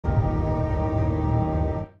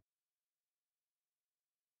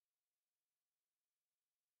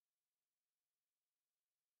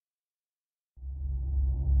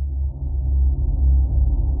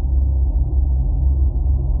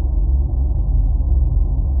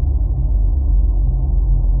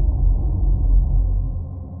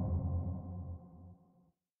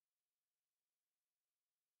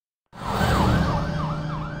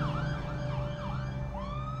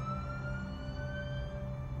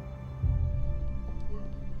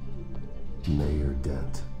Mayor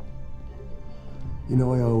Dent. You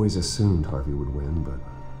know, I always assumed Harvey would win, but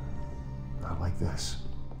not like this.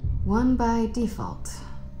 Won by default.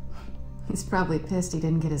 He's probably pissed he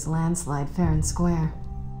didn't get his landslide fair and square.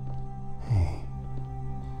 Hey,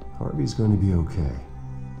 Harvey's going to be okay.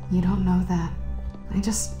 You don't know that.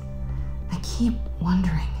 I keep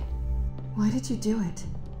wondering. Why did you do it?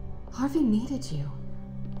 Harvey needed you.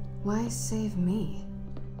 Why save me?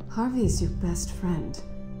 Harvey's your best friend.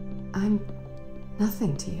 I'm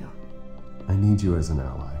nothing to you. I need you as an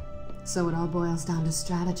ally. So it all boils down to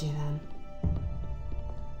strategy then.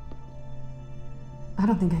 I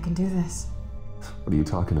don't think I can do this. What are you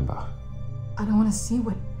talking about? I don't want to see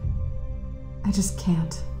what... I just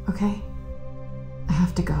can't, okay? I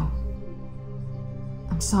have to go.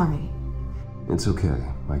 I'm sorry. It's okay,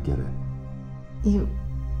 I get it. You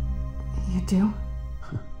do?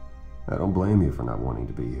 I don't blame you for not wanting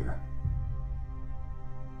to be here.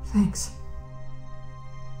 Thanks.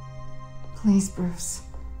 Please, Bruce.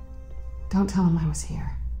 Don't tell him I was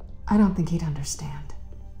here. I don't think he'd understand.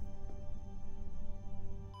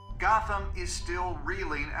 Gotham is still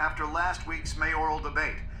reeling after last week's mayoral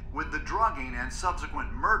debate. With the drugging and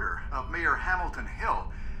subsequent murder of Mayor Hamilton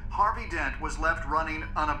Hill, Harvey Dent was left running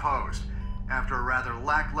unopposed. After a rather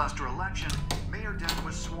lackluster election, Mayor Dent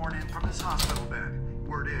was sworn in from his hospital bed.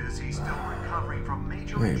 Word is he's still recovering from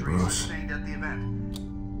major injuries sustained at the event.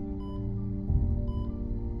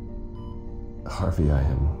 Harvey, I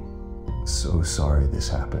am so sorry this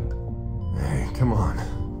happened. Hey, come on.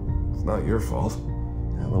 It's not your fault.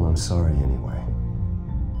 Yeah, well, I'm sorry anyway.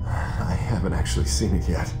 I haven't actually seen it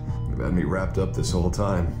yet. You've had me wrapped up this whole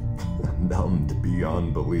time. Numbed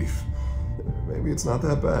beyond belief. Maybe it's not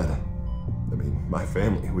that bad. I mean, my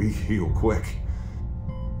family, we heal quick.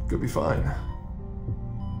 Could be fine.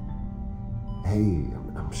 Hey,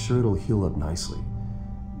 I'm sure it'll heal up nicely.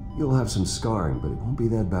 You'll have some scarring, but it won't be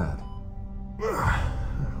that bad.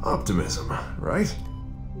 Optimism, right?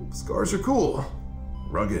 Scars are cool.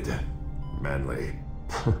 Rugged. Manly.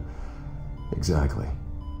 Exactly.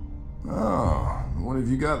 Oh, what have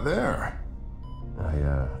you got there?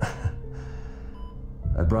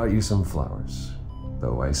 I brought you some flowers.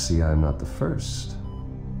 Though I see I'm not the first.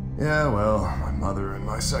 Yeah, well, my mother and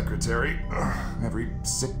my secretary. Every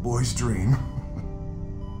sick boy's dream.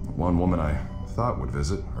 One woman I thought would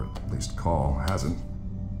visit, or at least call, hasn't.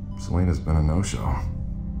 Selena's been a no-show.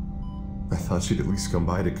 I thought she'd at least come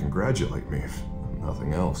by to congratulate me, if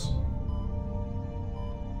nothing else.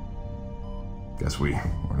 Guess we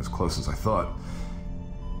weren't as close as I thought.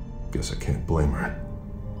 Guess I can't blame her.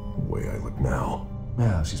 The way I look now.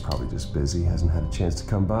 Yeah, she's probably just busy, hasn't had a chance to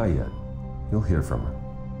come by yet. You'll hear from her.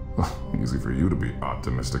 Easy for you to be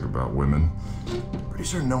optimistic about women. Pretty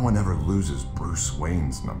sure no one ever loses Bruce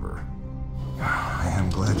Wayne's number. I am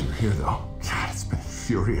glad you're here, though. God, it's been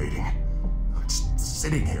infuriating. Just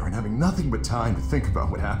sitting here and having nothing but time to think about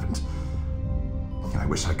what happened. I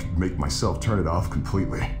wish I could make myself turn it off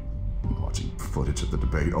completely. Watching footage of the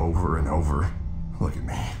debate over and over. Look at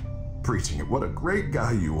me, preaching at what a great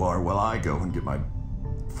guy you are while I go and get my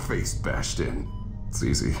face bashed in. It's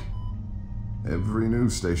easy. Every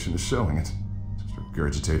news station is showing it. Just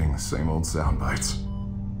regurgitating the same old sound bites.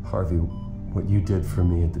 Harvey, what you did for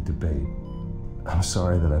me at the debate, I'm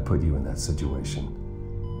sorry that I put you in that situation.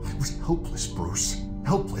 I was helpless, Bruce.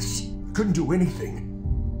 Helpless. Couldn't do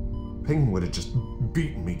anything. Ping would have just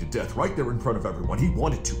beaten me to death right there in front of everyone. He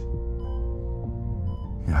wanted to.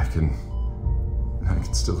 Yeah, I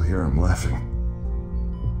can still hear him laughing.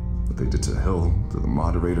 What they did to Hill, to the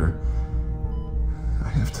moderator, I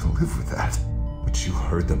have to live with that. But you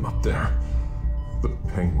heard them up there. The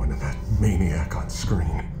Penguin and that maniac on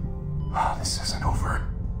screen. Oh, this isn't over.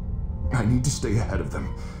 I need to stay ahead of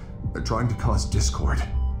them. They're trying to cause discord.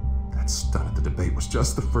 That stunt at the debate was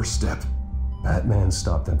just the first step. Batman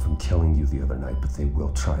stopped them from killing you the other night, but they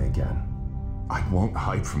will try again. I won't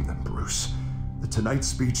hide from them, Bruce. The Tonight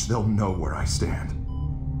speech, they'll know where I stand.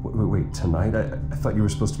 Wait, tonight? I thought you were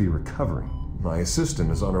supposed to be recovering. My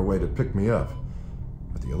assistant is on her way to pick me up.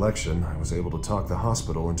 At the election, I was able to talk the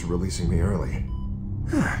hospital into releasing me early.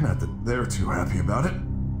 Not that they're too happy about it.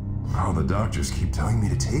 All the doctors keep telling me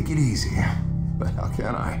to take it easy. But how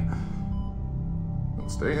can I? Well,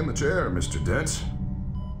 stay in the chair, Mr. Dent.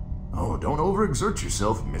 Oh, don't overexert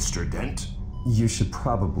yourself, Mr. Dent. You should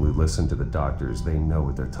probably listen to the doctors. They know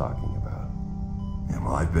what they're talking about. Yeah,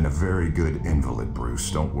 well, I've been a very good invalid,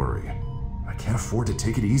 Bruce. Don't worry. I can't afford to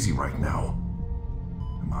take it easy right now.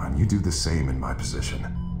 Come on, you do the same in my position.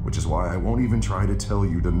 Which is why I won't even try to tell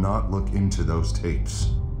you to not look into those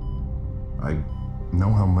tapes. I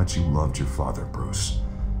know how much you loved your father, Bruce.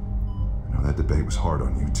 I know that debate was hard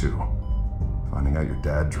on you, too. Finding out your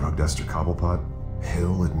dad drugged Esther Cobblepot?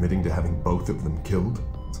 Hill admitting to having both of them killed?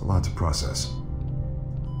 It's a lot to process.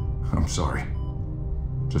 I'm sorry.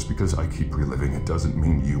 Just because I keep reliving it doesn't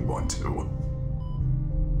mean you want to.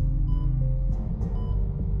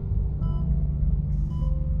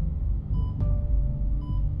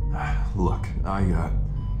 Look,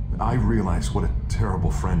 I realize what a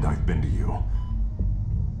terrible friend I've been to you.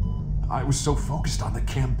 I was so focused on the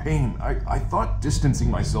campaign. I thought distancing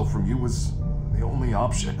myself from you was the only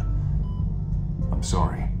option. I'm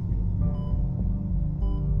sorry.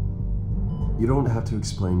 You don't have to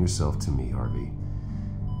explain yourself to me, Harvey.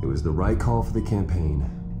 It was the right call for the campaign.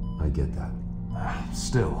 I get that.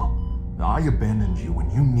 Still, I abandoned you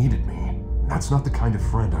when you needed me. That's not the kind of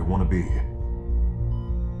friend I want to be.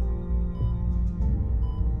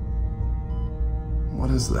 What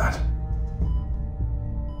is that?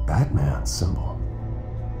 Batman symbol.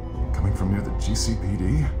 Coming from near the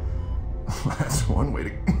GCPD? That's one way to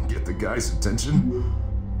get the guy's attention.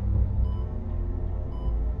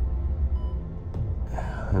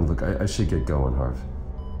 And look, I should get going, Harv.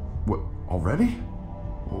 What, already?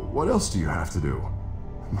 What else do you have to do?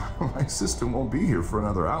 My assistant won't be here for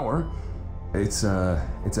another hour. It's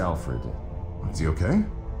Alfred. Is he okay?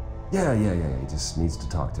 Yeah, he just needs to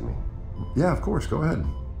talk to me. Yeah, of course, go ahead.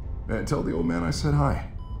 Tell the old man I said hi.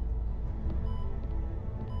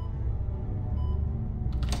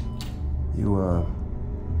 You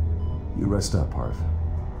rest up, Harv.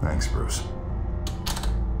 Thanks, Bruce.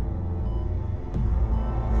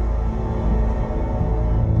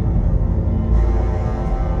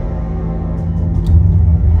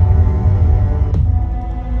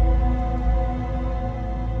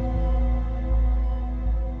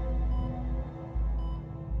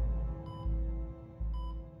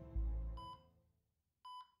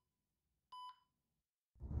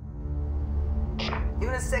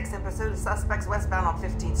 Unit 6 in pursuit of suspects westbound on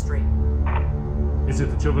 15th Street. Is it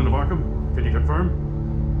the Children of Arkham? Can you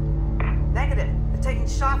confirm? Negative. They're taking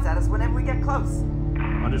shots at us whenever we get close.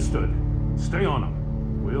 Understood. Stay on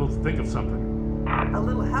them. We'll think of something. A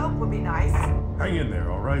little help would be nice. Hang in there,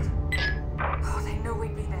 all right? Oh, they knew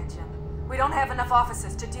we'd be there, Jim. We don't have enough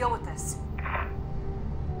officers to deal with this.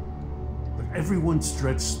 Look, everyone's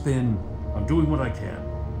stretched thin. I'm doing what I can.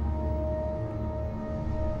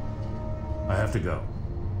 I have to go.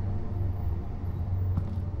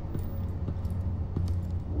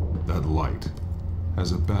 That light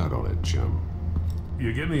has a bat on it, Jim.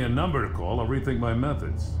 You give me a number to call, I'll rethink my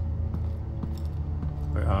methods.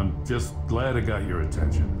 I'm just glad I got your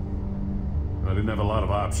attention. I didn't have a lot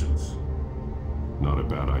of options. Not a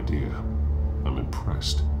bad idea. I'm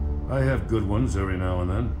impressed. I have good ones every now and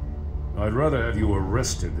then. I'd rather have you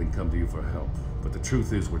arrested than come to you for help. But the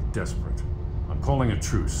truth is we're desperate. I'm calling a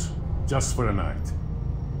truce. Just for tonight.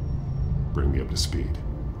 Bring me up to speed.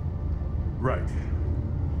 Right.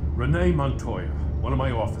 Renee Montoya, one of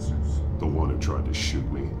my officers. The one who tried to shoot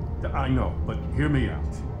me. I know, but hear me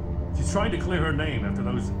out. She's trying to clear her name after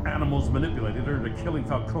those animals manipulated her into killing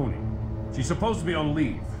Falcone. She's supposed to be on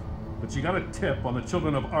leave, but she got a tip on the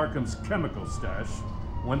Children of Arkham's chemical stash,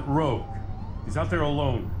 went rogue. She's out there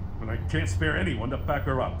alone, and I can't spare anyone to back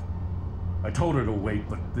her up. I told her to wait,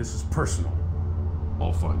 but this is personal.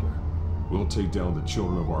 I'll find her. We'll take down the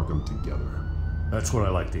Children of Arkham together. That's what I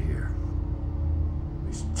like to hear.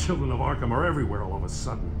 These Children of Arkham are everywhere all of a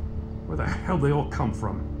sudden. Where the hell they all come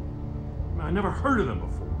from? I never heard of them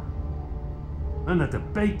before. And the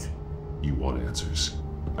debate. You want answers?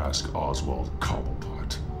 Ask Oswald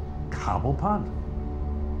Cobblepot. Cobblepot?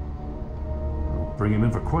 I'll bring him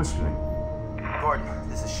in for questioning. Gordon,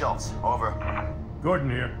 this is Schultz. Over. Gordon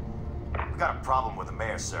here. We got a problem with the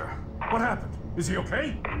mayor, sir. What happened? Is he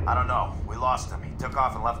okay? I don't know. We lost him. He took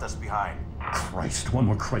off and left us behind. Christ, one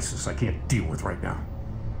more crisis I can't deal with right now.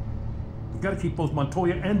 We gotta keep both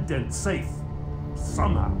Montoya and Dent safe.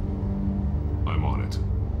 Somehow. I'm on it.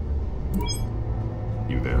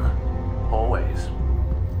 You there? Always.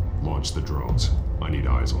 Launch the drones. I need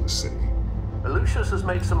eyes on the city. Lucius has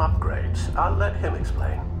made some upgrades. I'll let him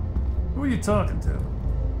explain. Who are you talking to?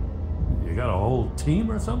 You got a whole team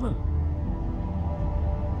or something?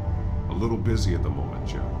 A little busy at the moment,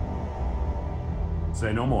 Jim.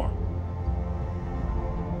 Say no more.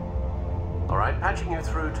 All right, patching you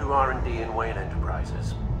through to R&D in Wayne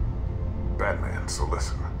Enterprises. Batman, so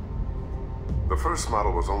listen. The first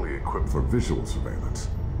model was only equipped for visual surveillance,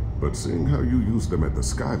 but seeing how you use them at the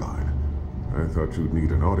skyline, I thought you'd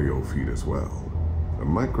need an audio feed as well. The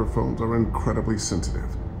microphones are incredibly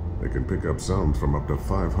sensitive. They can pick up sounds from up to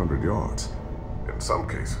 500 yards. In some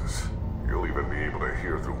cases, you'll even be able to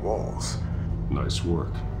hear through walls. Nice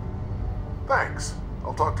work. Thanks.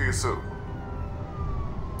 I'll talk to you soon.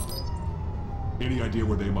 Any idea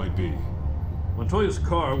where they might be? Montoya's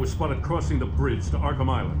car was spotted crossing the bridge to Arkham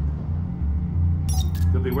Island.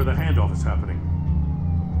 Could be where the handoff is happening.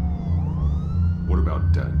 What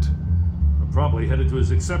about Dent? They're probably headed to his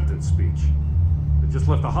acceptance speech. They just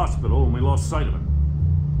left the hospital and we lost sight of him.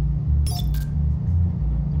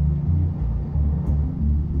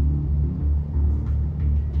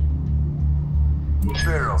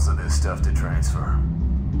 Barrels of this stuff to transfer.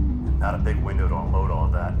 Not a big window to unload all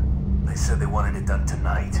that. They said they wanted it done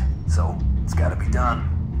tonight, so it's gotta be done.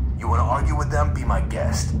 You wanna argue with them? Be my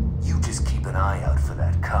guest. You just keep an eye out for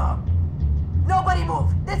that cop. Nobody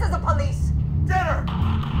move! This is the police! Dinner!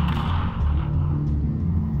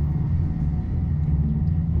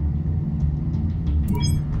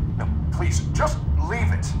 No, please, just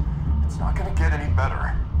leave it. It's not gonna get any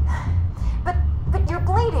better. But you're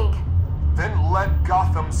bleeding. Then let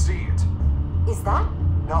Gotham see it. Is that?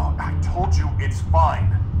 No, I told you it's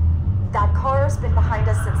fine. That car's been behind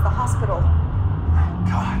us since the hospital.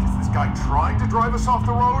 God, is this guy trying to drive us off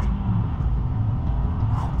the road?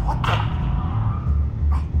 What the?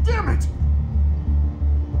 Oh, damn it!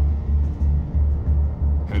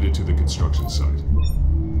 Headed to the construction site.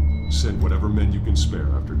 Send whatever men you can spare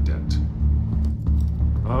after Dent.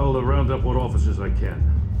 I'll round up what officers I can.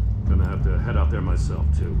 Gonna have to head out there myself,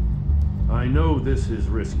 too. I know this is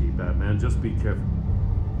risky, Batman. Just be careful.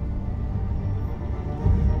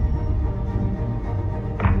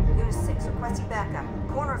 Unit 6, requesting backup.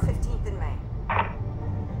 Corner of 15th and Main.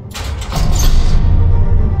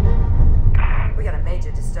 We got a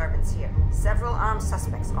major disturbance here. Several armed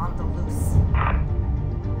suspects on the loose.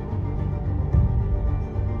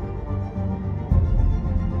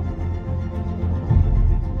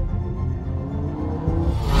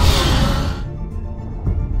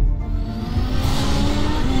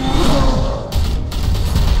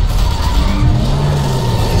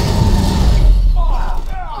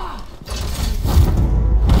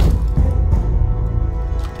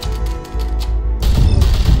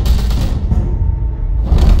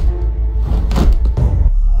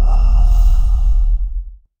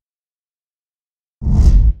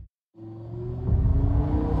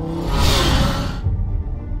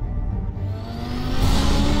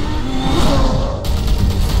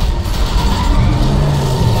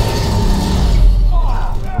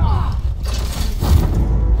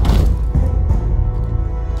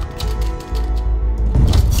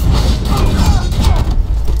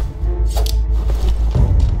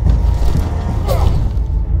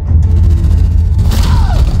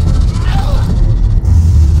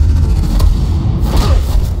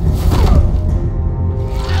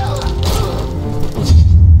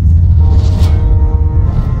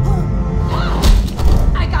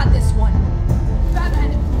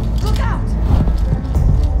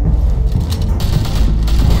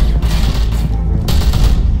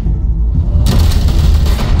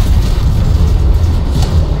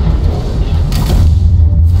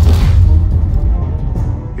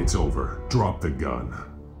 Drop the gun.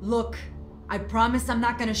 Look, I promise I'm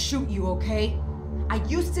not gonna shoot you, okay? I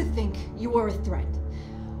used to think you were a threat,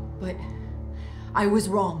 but I was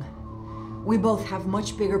wrong. We both have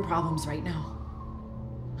much bigger problems right now.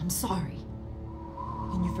 I'm sorry.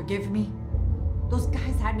 Can you forgive me? Those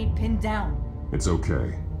guys had me pinned down. It's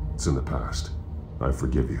okay. It's in the past. I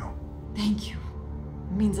forgive you. Thank you.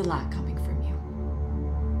 It means a lot coming from you.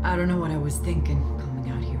 I don't know what I was thinking coming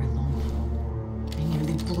out here alone. I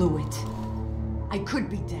nearly blew it. I could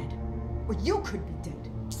be dead. Or you could be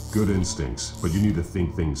dead. Good instincts, but you need to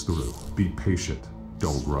think things through. Be patient.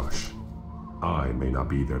 Don't rush. I may not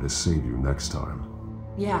be there to save you next time.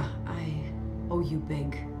 Yeah, I owe you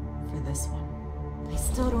big for this one. I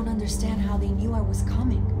still don't understand how they knew I was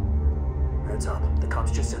coming. Heads up. The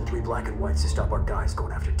cops just sent 3 black and whites to stop our guys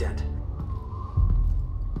going after Dent.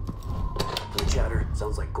 No chatter.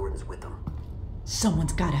 Sounds like Gordon's with them.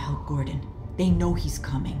 Someone's gotta help Gordon. They know he's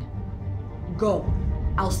coming. Go.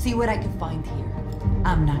 I'll see what I can find here.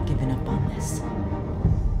 I'm not giving up on this.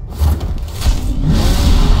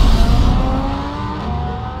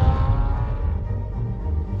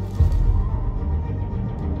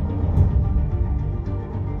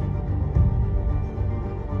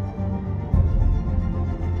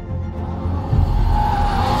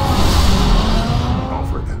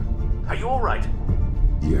 Are you all right?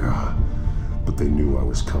 Yeah, but they knew I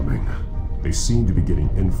was coming. They seem to be getting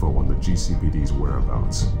info on the GCPD's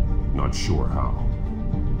whereabouts. Not sure how.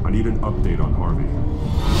 I need an update on Harvey.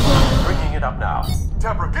 Bringing it up now.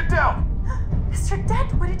 Deborah, get down! Mr.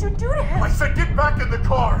 Dent, what did you do to him? I said get back in the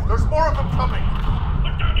car! There's more of them coming!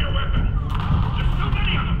 Put down your weapon! There's so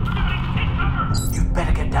many of them! Everybody take cover! You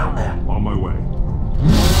better get down there. On my way.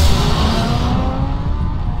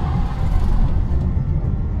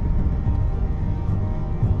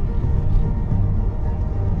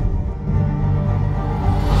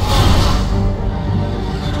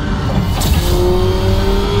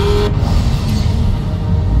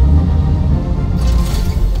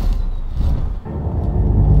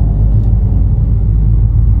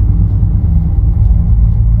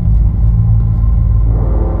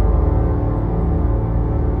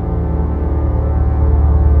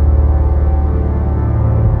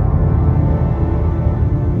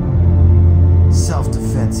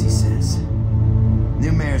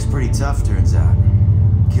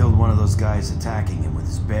 those guys attacking him with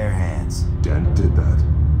his bare hands. Dent did that.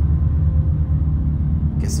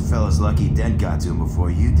 Guess the fella's lucky Dent got to him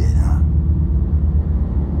before you did, huh?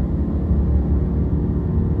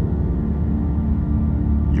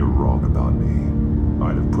 You're wrong about me.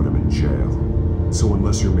 I'd have put him in jail. So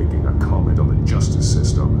unless you're making a comment on the justice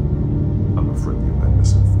system, I'm afraid you've been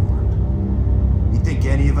misinformed. You think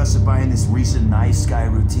any of us are buying this recent nice guy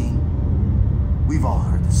routine? We've all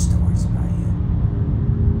heard the stories about you.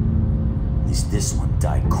 At least this one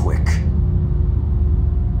died quick.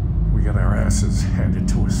 We got our asses handed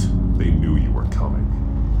to us. They knew you were coming.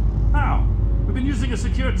 How? We've been using a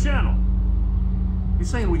secure channel. You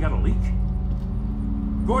saying we got a leak?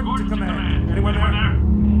 Gordon to command. Anyone there?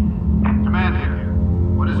 Command here.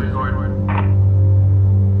 What is it, Gordon?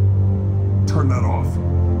 Turn that off.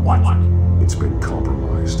 What? It's been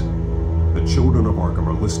compromised. The children of Arkham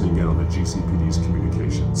are listening in on the GCPD's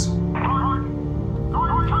communications.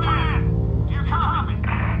 Gordon, command! Do you copy?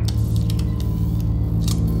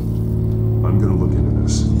 I'm gonna look into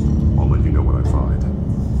this. I'll let you know what I find.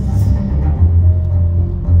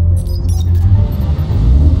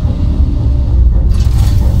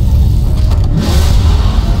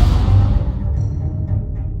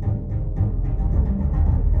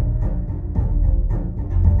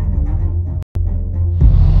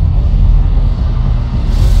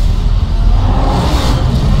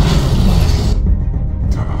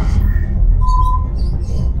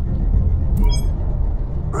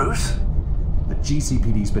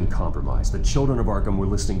 GCPD's been compromised. The children of Arkham were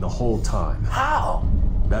listening the whole time. How?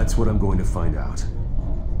 That's what I'm going to find out.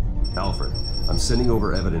 Alfred, I'm sending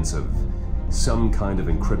over evidence of some kind of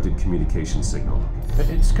encrypted communication signal.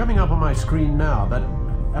 It's coming up on my screen now, but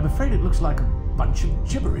I'm afraid it looks like a bunch of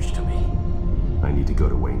gibberish to me. I need to go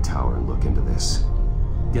to Wayne Tower and look into this.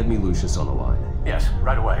 Get me Lucius on the line. Yes,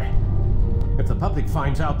 right away. If the public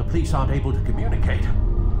finds out the police aren't able to communicate...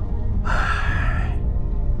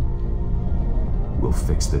 We'll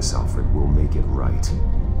fix this, Alfred. We'll make it right.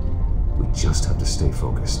 We just have to stay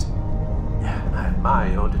focused. Yeah, I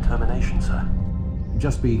admire your determination, sir.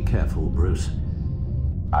 Just be careful, Bruce.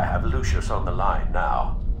 I have Lucius on the line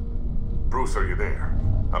now. Bruce, are you there?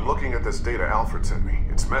 I'm looking at this data Alfred sent me.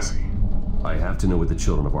 It's messy. I have to know what the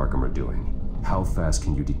children of Arkham are doing. How fast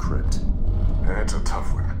can you decrypt? It's a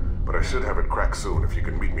tough one, but I should have it cracked soon if you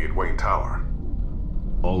can meet me at Wayne Tower.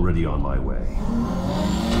 Already on my way.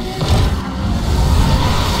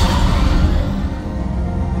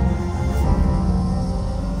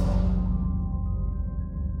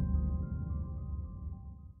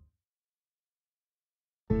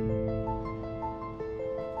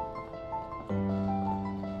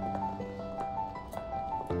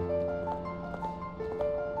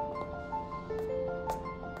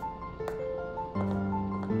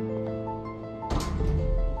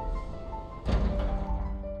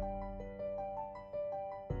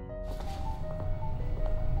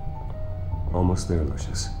 Almost there,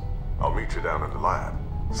 Lucius. I'll meet you down in the lab.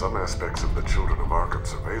 Some aspects of the Children of Arkham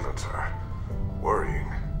surveillance are worrying.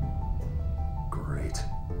 Great.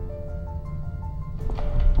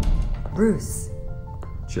 Bruce.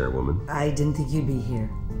 Chairwoman. I didn't think you'd be here.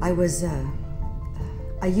 I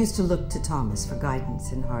used to look to Thomas for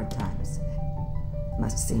guidance in hard times.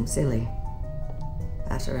 Must seem silly.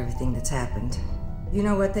 After everything that's happened. You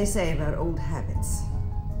know what they say about old habits.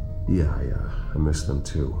 Yeah, I miss them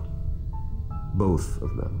too. Both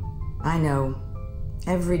of them. I know.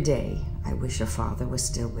 Every day, I wish your father was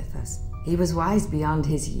still with us. He was wise beyond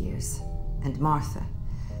his years. And Martha,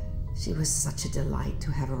 she was such a delight to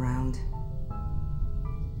have around.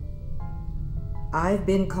 I've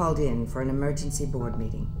been called in for an emergency board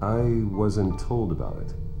meeting. I wasn't told about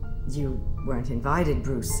it. You weren't invited,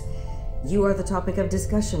 Bruce. You are the topic of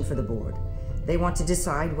discussion for the board. They want to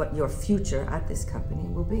decide what your future at this company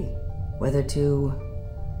will be. Whether to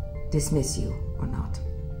dismiss you or not.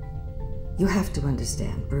 You have to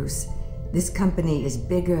understand, Bruce, this company is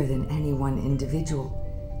bigger than any one individual.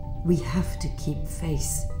 We have to keep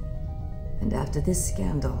face. And after this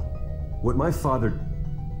scandal... What my father...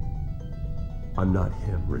 I'm not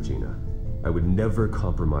him, Regina. I would never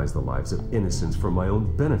compromise the lives of innocents for my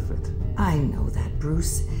own benefit. I know that,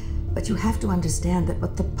 Bruce. But you have to understand that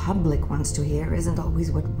what the public wants to hear isn't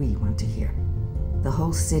always what we want to hear. The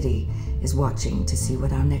whole city is watching to see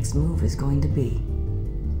what our next move is going to be.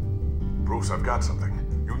 Bruce, I've got something.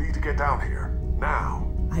 You need to get down here. Now.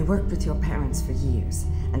 I worked with your parents for years,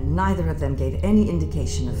 and neither of them gave any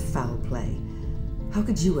indication of foul play. How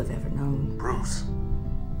could you have ever known? Bruce.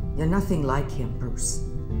 You're nothing like him, Bruce.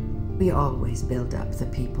 We always build up the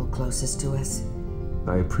people closest to us.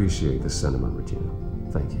 I appreciate the sentiment, Regina.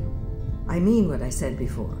 Thank you. I mean what I said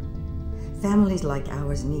before. Families like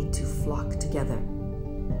ours need to flock together.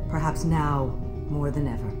 Perhaps now more than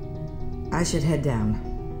ever. I should head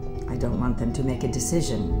down. I don't want them to make a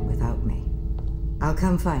decision without me. I'll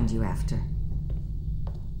come find you after.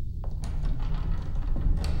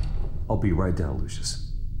 I'll be right down, Lucius.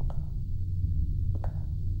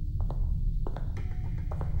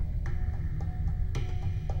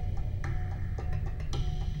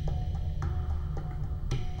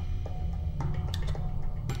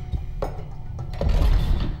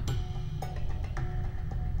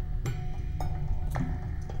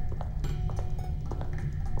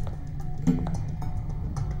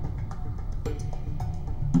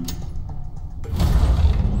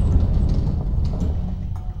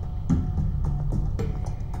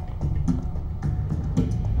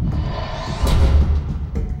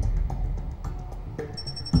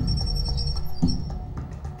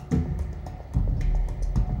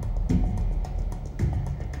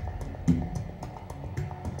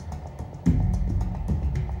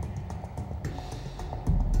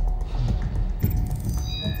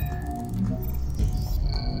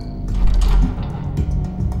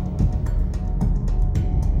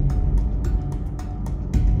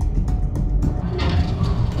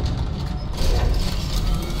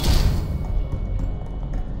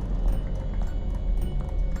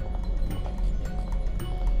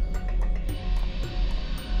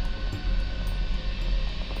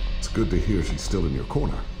 Good to hear she's still in your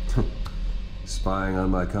corner. Spying on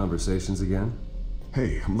my conversations again?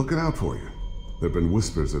 Hey, I'm looking out for you. There've been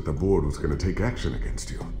whispers that the board was going to take action against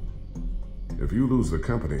you. If you lose the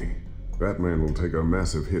company, Batman will take a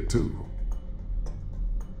massive hit too.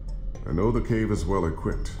 I know the cave is well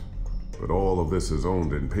equipped, but all of this is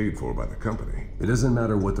owned and paid for by the company. It doesn't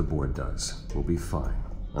matter what the board does. We'll be fine.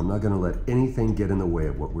 I'm not going to let anything get in the way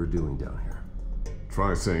of what we're doing down here.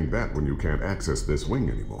 Try saying that when you can't access this wing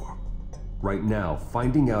anymore. Right now,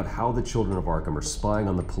 finding out how the children of Arkham are spying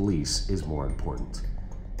on the police is more important.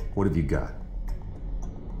 What have you got?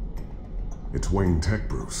 It's Wayne Tech,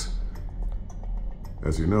 Bruce.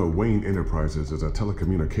 As you know, Wayne Enterprises is a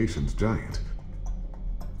telecommunications giant.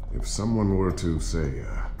 If someone were to, say,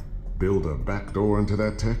 build a backdoor into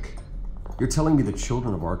that tech... You're telling me the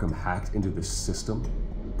children of Arkham hacked into this system?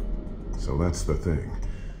 So that's the thing.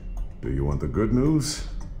 Do you want the good news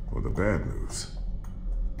or the bad news?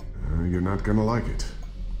 You're not gonna like it.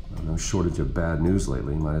 No shortage of bad news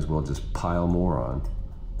lately. Might as well just pile more on.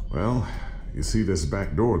 Well, you see this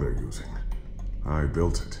back door they're using? I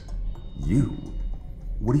built it. You?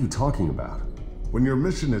 What are you talking about? When your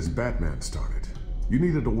mission as Batman started, you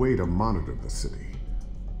needed a way to monitor the city.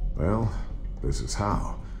 Well, this is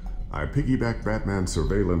how. I piggybacked Batman's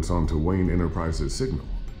surveillance onto Wayne Enterprises' signal.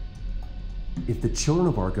 If the children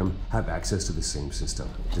of Arkham have access to the same system,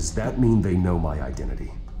 does that mean they know my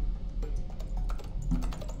identity?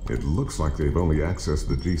 It looks like they've only accessed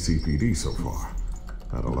the GCPD so far.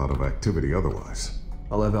 Not a lot of activity otherwise.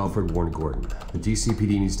 I'll have Alfred warn Gordon. The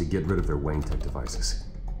GCPD needs to get rid of their Wayne Tech devices.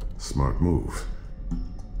 Smart move.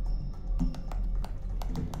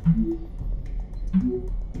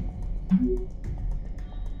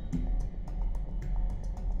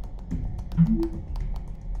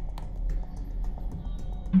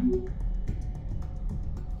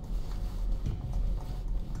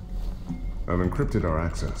 I've encrypted our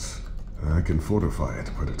access. I can fortify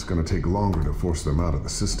it, but it's going to take longer to force them out of the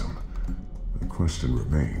system. The question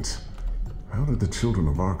remains, how did the children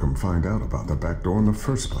of Arkham find out about the back door in the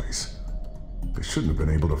first place? They shouldn't have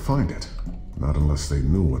been able to find it. Not unless they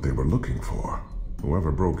knew what they were looking for.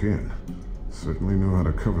 Whoever broke in certainly knew how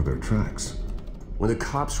to cover their tracks. When the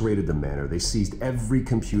cops raided the manor, they seized every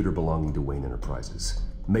computer belonging to Wayne Enterprises.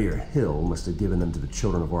 Mayor Hill must have given them to the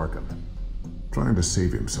children of Arkham. Trying to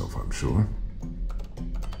save himself, I'm sure.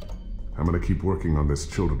 I'm gonna keep working on this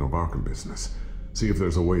Children of Arkham business. See if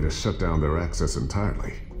there's a way to shut down their access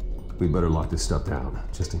entirely. We better lock this stuff down,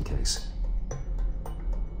 just in case.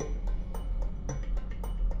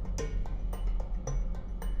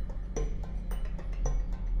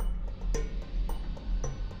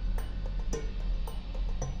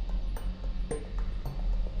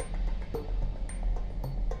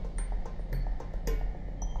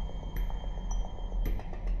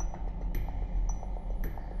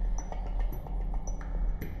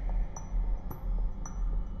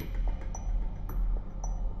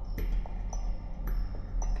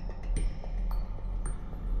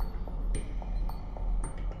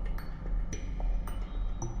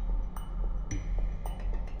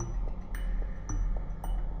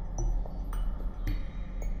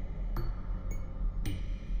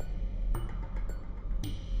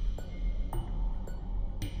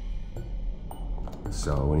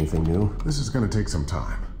 So, anything new? This is gonna take some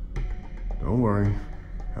time. Don't worry.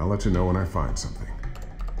 I'll let you know when I find something.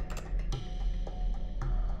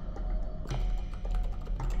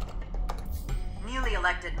 Newly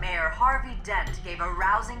elected Mayor Harvey Dent gave a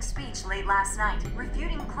rousing speech late last night,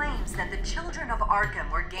 refuting claims that the children of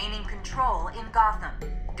Arkham were gaining control in Gotham.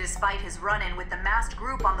 Despite his run-in with the masked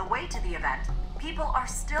group on the way to the event, people are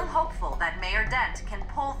still hopeful that Mayor Dent can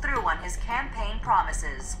pull through on his campaign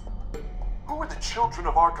promises. Who are the children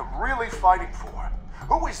of Arkham really fighting for?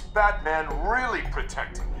 Who is Batman really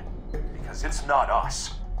protecting? Because it's not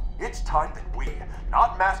us. It's time that we,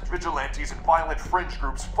 not masked vigilantes and violent fringe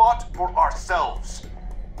groups, fought for ourselves.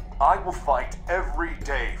 I will fight every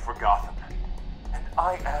day for Gotham. And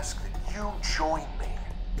I ask that you join me.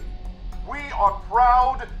 We are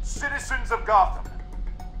proud citizens of Gotham.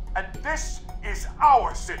 And this is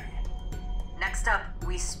our city. Next up,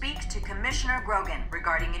 we speak to Commissioner Grogan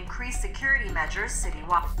regarding increased security measures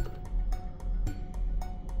citywide.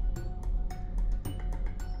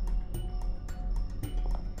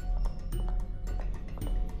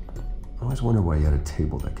 I always wonder why you had a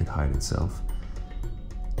table that could hide itself.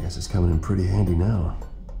 Guess it's coming in pretty handy now.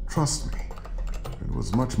 Trust me, it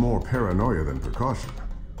was much more paranoia than precaution.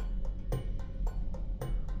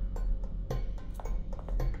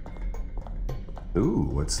 Ooh,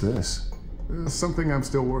 what's this? Something I'm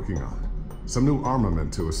still working on. Some new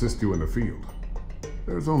armament to assist you in the field.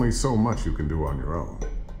 There's only so much you can do on your own.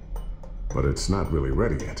 But it's not really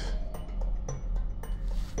ready yet.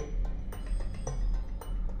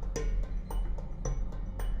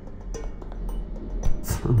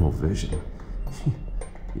 Thermal vision.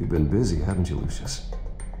 You've been busy, haven't you, Lucius?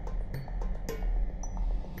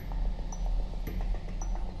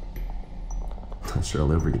 Not sure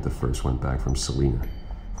I'll ever get the first one back from Selena.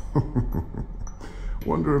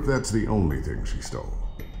 Wonder if that's the only thing she stole.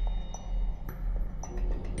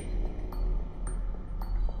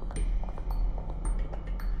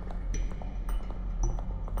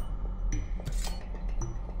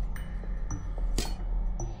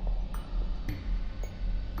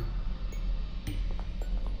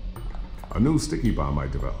 A new sticky bomb I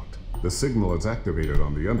developed. The signal is activated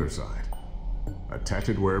on the underside. Attach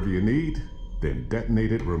it wherever you need, then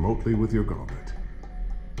detonate it remotely with your gauntlet.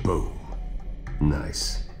 Boom.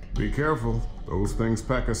 Nice. Be careful. Those things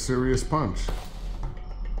pack a serious punch.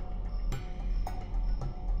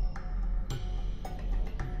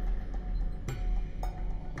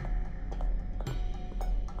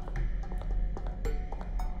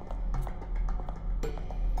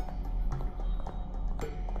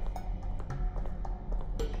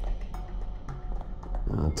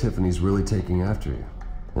 Tiffany's really taking after you.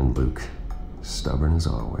 And Luke, stubborn as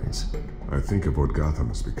always. I think of what Gotham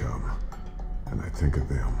has become, and I think of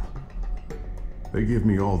them. They give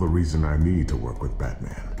me all the reason I need to work with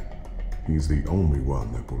Batman. He's the only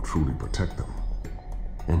one that will truly protect them.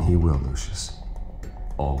 And he will, Lucius.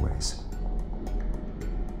 Always.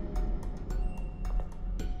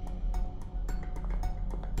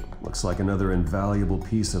 Looks like another invaluable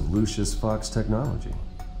piece of Lucius Fox technology.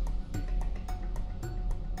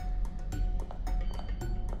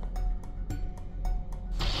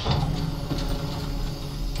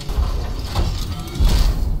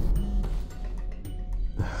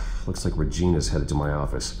 Looks like Regina's headed to my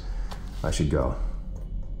office. I should go.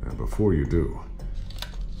 And before you do...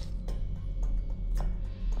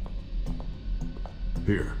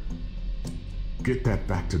 Here. Get that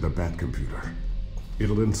back to the Bat computer.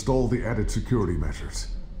 It'll install the added security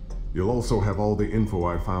measures. You'll also have all the info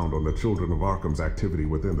I found on the Children of Arkham's activity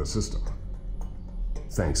within the system.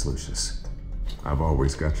 Thanks, Lucius. I've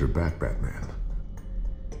always got your back, Batman.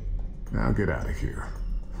 Now get out of here.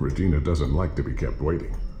 Regina doesn't like to be kept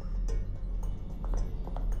waiting.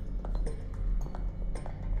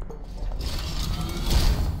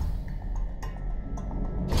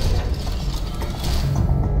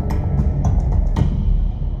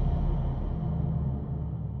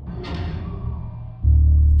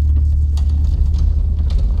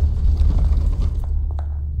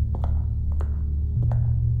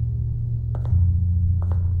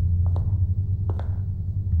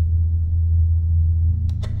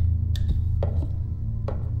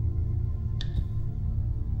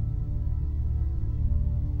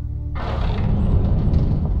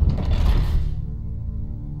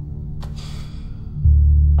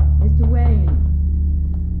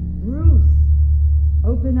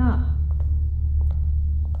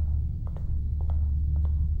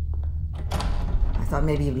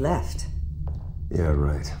 Maybe you left. Yeah,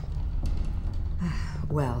 right.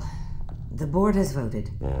 Well, the board has voted.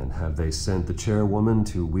 And have they sent the chairwoman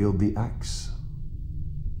to wield the axe?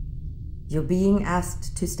 You're being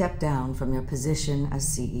asked to step down from your position as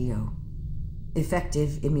CEO.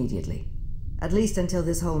 Effective immediately. At least until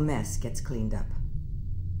this whole mess gets cleaned up.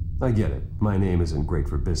 I get it. My name isn't great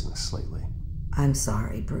for business lately. I'm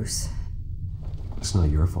sorry, Bruce. It's not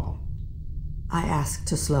your fault. I asked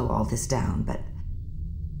to slow all this down, but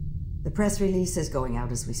the press release is going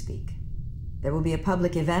out as we speak. There will be a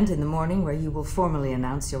public event in the morning where you will formally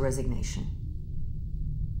announce your resignation.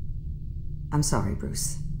 I'm sorry,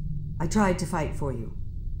 Bruce. I tried to fight for you.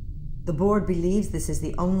 The board believes this is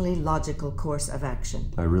the only logical course of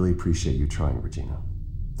action. I really appreciate you trying, Regina.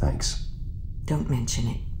 Thanks. Don't mention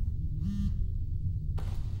it.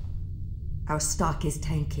 Our stock is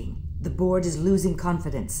tanking. The board is losing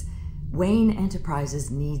confidence. Wayne Enterprises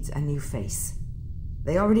needs a new face.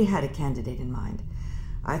 They already had a candidate in mind.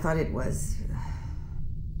 I thought it was...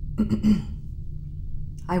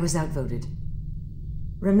 I was outvoted.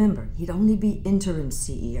 Remember, he'd only be interim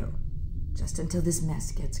CEO, just until this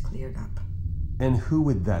mess gets cleared up. And who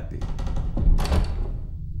would that be?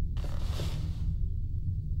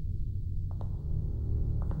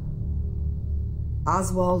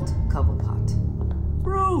 Oswald Cobblepot.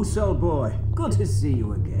 Bruce, old boy. Good to see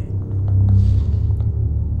you again.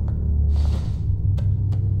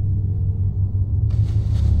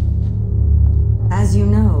 As you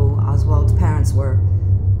know, Oswald's parents were,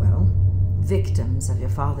 well, victims of your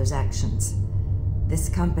father's actions. This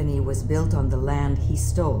company was built on the land he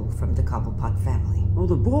stole from the Cobblepot family. Well,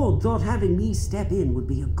 the board thought having me step in would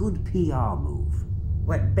be a good PR move.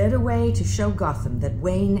 What better way to show Gotham that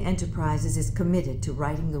Wayne Enterprises is committed to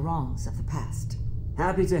righting the wrongs of the past?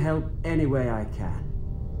 Happy to help any way I can.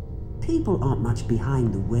 People aren't much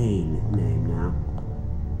behind the Wayne name now.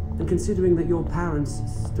 And considering that your parents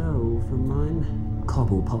stole from mine,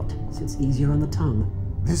 Cobblepot sits easier on the tongue.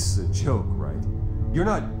 This is a joke, right? You're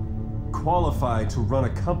not qualified to run a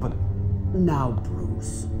company. Now,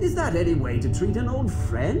 Bruce, is that any way to treat an old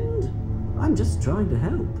friend? I'm just trying to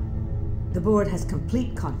help. The board has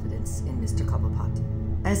complete confidence in Mr.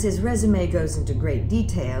 Cobblepot. As his resume goes into great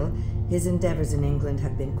detail, his endeavors in England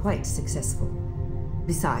have been quite successful.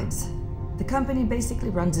 Besides, the company basically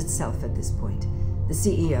runs itself at this point. The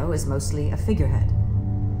CEO is mostly a figurehead.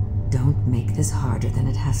 Don't make this harder than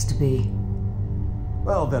it has to be.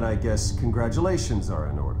 Well, then I guess congratulations are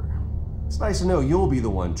in order. It's nice to know you'll be the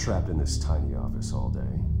one trapped in this tiny office all day.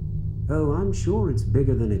 Oh, I'm sure it's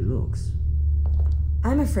bigger than it looks.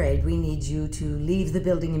 I'm afraid we need you to leave the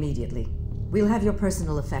building immediately. We'll have your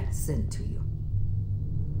personal effects sent to you.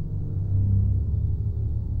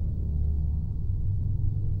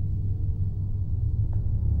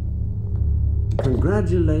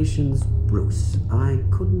 Congratulations, Bruce. I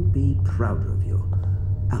couldn't be prouder of you.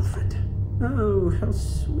 Alfred. Oh, how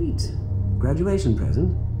sweet. Graduation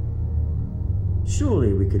present?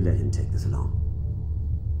 Surely we could let him take this along.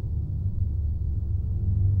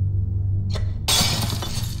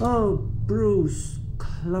 Oh, Bruce.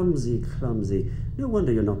 Clumsy, clumsy. No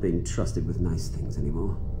wonder you're not being trusted with nice things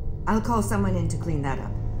anymore. I'll call someone in to clean that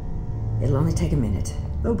up. It'll only take a minute.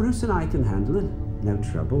 Oh, Bruce and I can handle it. No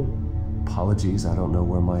trouble. Apologies, I don't know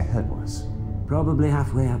where my head was. Probably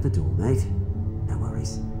halfway out the door, mate. No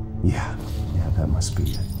worries. Yeah, that must be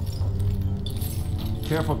it.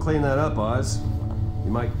 Careful clean that up, Oz.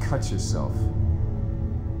 You might cut yourself.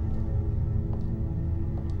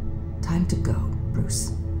 Time to go,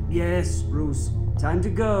 Bruce. Yes, Bruce. Time to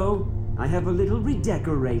go. I have a little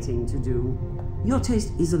redecorating to do. Your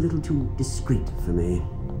taste is a little too discreet for me.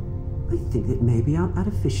 I think that maybe I'm at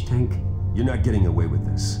a fish tank. You're not getting away with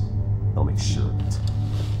this. I'll make sure of it.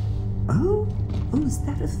 Oh, is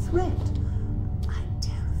that a threat? I'm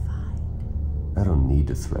terrified. I don't need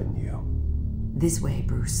to threaten you. This way,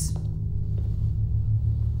 Bruce.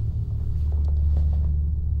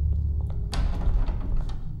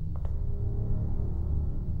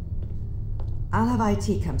 I'll have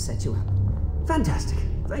IT come set you up. Fantastic.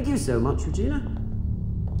 Thank you so much, Regina.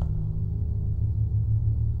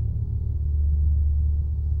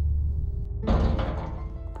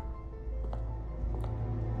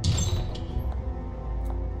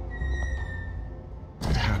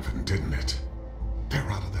 It happened, didn't it? They're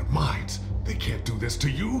out of their minds. They can't do this to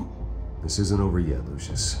you. This isn't over yet,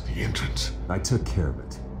 Lucius. The entrance. I took care of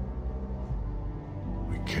it.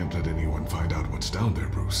 We can't let anyone find out what's down there,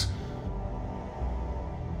 Bruce.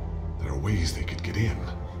 There are ways they could get in.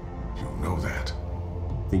 You know that.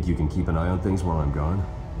 Think you can keep an eye on things while I'm gone?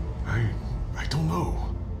 I don't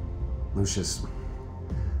know. Lucius,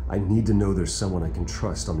 I need to know there's someone I can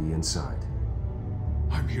trust on the inside.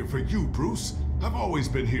 I'm here for you, Bruce. I've always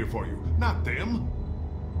been here for you, not them.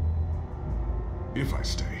 If I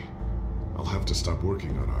stay, I'll have to stop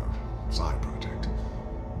working on our Side project.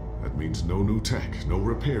 That means no new tech, no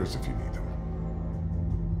repairs if you need them.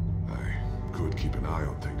 I could keep an eye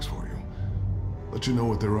on things for you. Let you know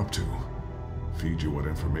what they're up to. Feed you what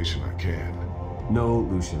information I can. No,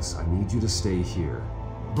 Lucius, I need you to stay here.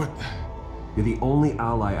 But... You're the only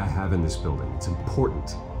ally I have in this building. It's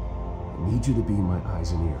important. I need you to be my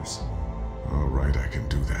eyes and ears. All right, I can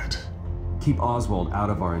do that. Keep Oswald out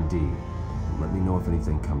of R&D, and let me know if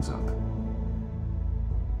anything comes up.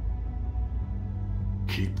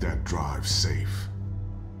 Keep that drive safe.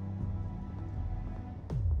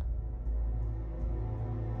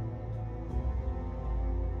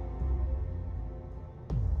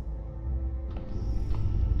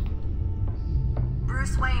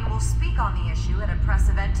 Bruce Wayne will speak on the issue at a press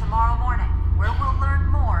event tomorrow morning, where we'll learn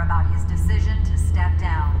more about his decision to step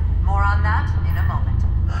down. More on that in a moment.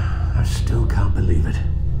 I still can't believe it.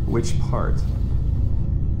 Which part?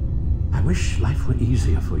 I wish life were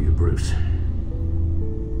easier for you, Bruce.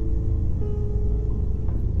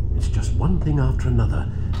 It's just one thing after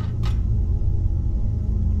another.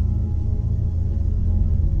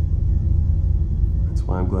 That's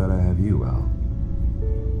why I'm glad I have you, Al.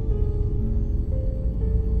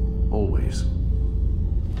 Always.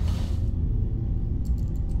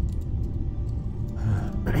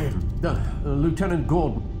 Lieutenant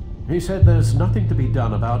Gordon, he said there's nothing to be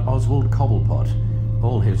done about Oswald Cobblepot.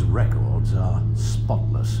 All his records are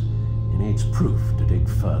spotless. He needs proof to dig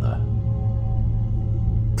further.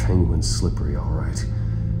 Penguin's slippery, all right.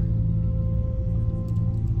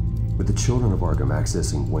 With the children of Arkham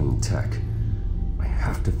accessing Wayne Tech, I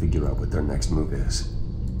have to figure out what their next move is.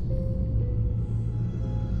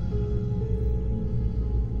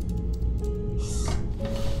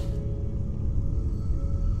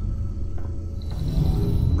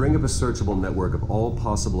 Bring up a searchable network of all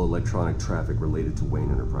possible electronic traffic related to Wayne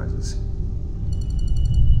Enterprises.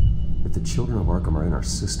 If the children of Arkham are in our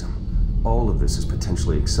system, all of this is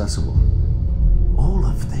potentially accessible. All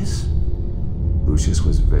of this? Lucius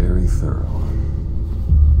was very thorough.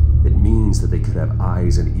 It means that they could have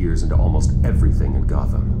eyes and ears into almost everything in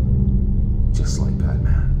Gotham. Just like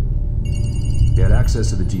Batman. They had access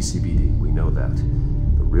to the GCPD, we know that.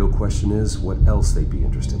 The real question is what else they'd be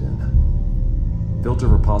interested in. Filter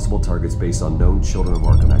for possible targets based on known Children of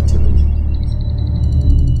Arkham activity.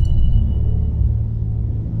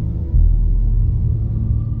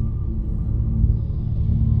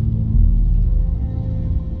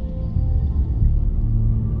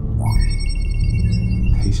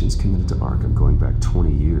 Patients committed to Arkham going back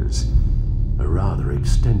 20 years. A rather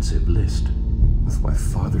extensive list. With my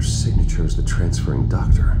father's signature as the transferring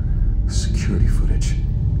doctor. Security footage.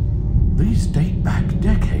 These date back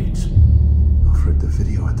decades. Read the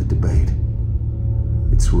video at the debate.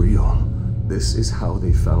 It's real. This is how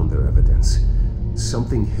they found their evidence.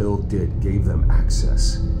 Something Hill did gave them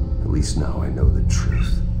access. At least now I know the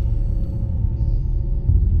truth.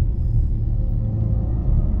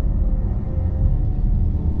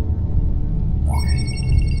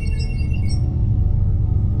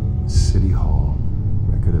 City Hall.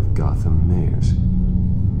 Record of Gotham mayors.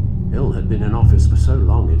 Hill had been in office for so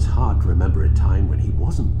long it's hard to remember a time when he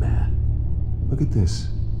wasn't mayor. Look at this.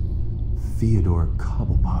 Theodore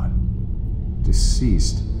Cobblepot.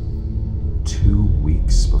 Deceased 2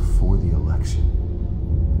 weeks before the election.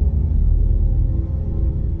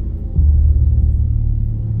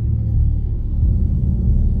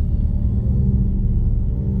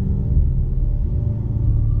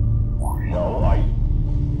 No,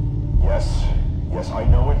 Yes, I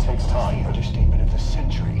know it takes time. Understatement of the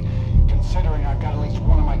century. Considering I've got at least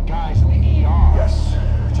one of my guys in the ER. Yes.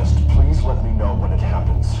 Just please let me know when it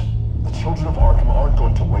happens. The children of Arkham aren't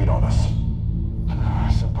going to wait on us.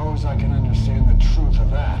 I suppose I can understand the truth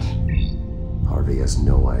of that. Harvey has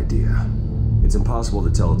no idea. It's impossible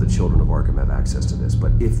to tell if the children of Arkham have access to this,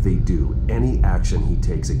 but if they do, any action he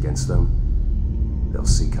takes against them, they'll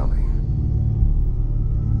see coming.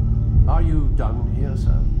 Are you done here,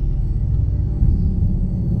 sir?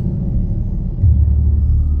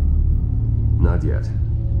 Not yet.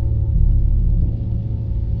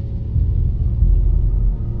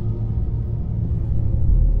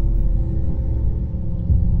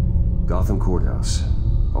 Gotham Courthouse.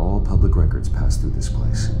 All public records pass through this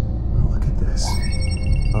place. Now look at this.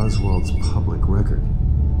 Oswald's public record.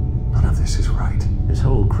 None of this is right. His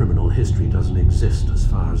whole criminal history doesn't exist as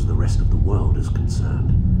far as the rest of the world is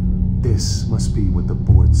concerned. This must be what the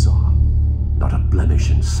board saw. Not a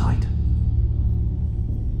blemish in sight.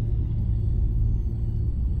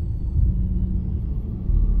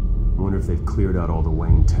 I wonder if they've cleared out all the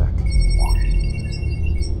Wayne tech.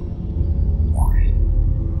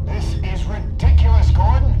 This is ridiculous,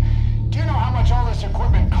 Gordon. Do you know how much all this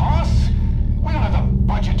equipment costs? We don't have the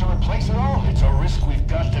budget to replace it all. It's a risk we've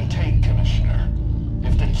got to take, Commissioner.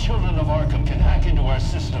 If the children of Arkham can hack into our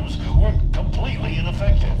systems, we're completely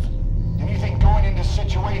ineffective. And you think going into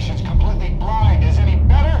situations completely blind is any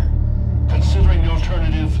better? Considering the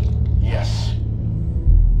alternative, yes.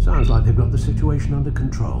 Sounds like they've got the situation under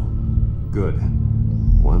control. Good.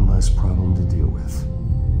 One less problem to deal with.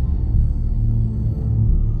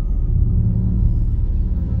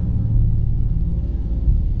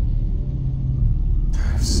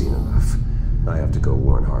 I've seen enough. I have to go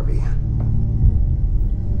warn Harvey.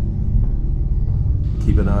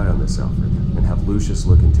 Keep an eye on this, Alfred, and have Lucius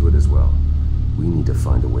look into it as well. We need to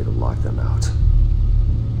find a way to lock them out.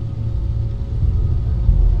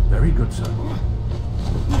 Very good, sir.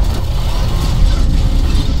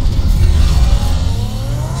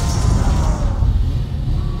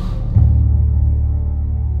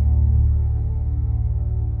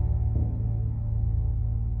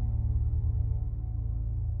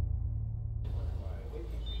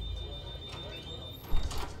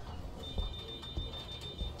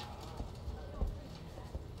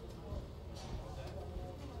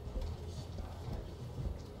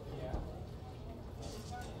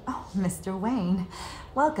 Mr. Wayne,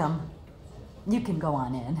 welcome. You can go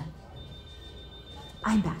on in.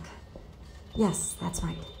 I'm back. Yes, that's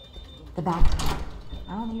right. The back.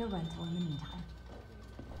 I'll need a rental in the meantime.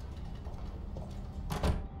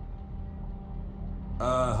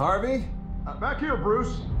 Harvey? Back here,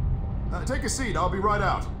 Bruce. Take a seat. I'll be right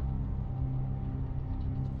out.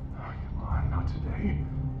 Oh, come on, not today.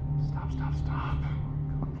 Stop. It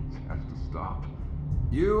has to stop.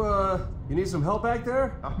 You need some help back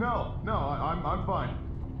there? No, I'm fine.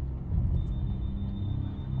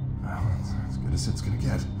 Well, it's as good as it's gonna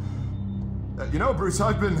get. You know, Bruce,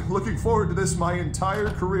 I've been looking forward to this my entire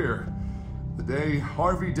career. The day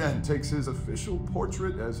Harvey Dent takes his official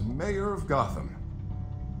portrait as mayor of Gotham.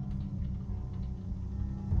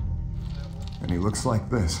 And he looks like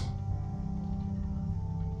this.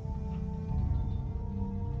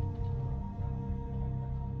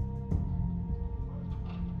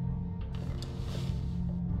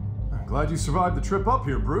 Glad you survived the trip up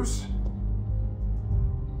here, Bruce.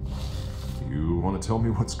 You want to tell me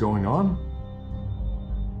what's going on?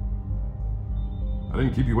 I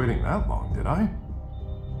didn't keep you waiting that long, did I?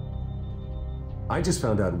 I just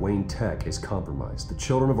found out Wayne Tech is compromised. The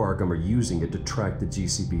children of Arkham are using it to track the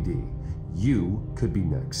GCPD. You could be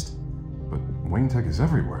next. But Wayne Tech is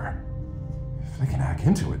everywhere. If they can hack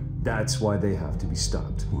into it... That's why they have to be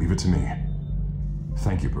stopped. Leave it to me.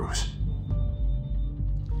 Thank you, Bruce.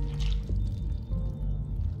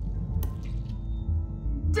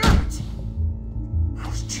 Damn it!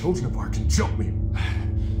 Those children of Arkham jumped me.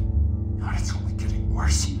 God, it's only getting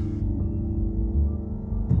worse.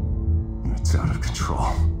 It's out of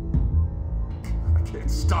control. I can't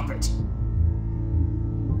stop it.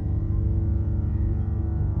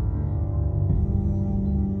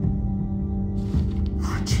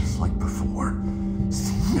 Just like before.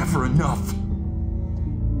 It's never enough.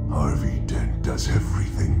 Harvey Dent does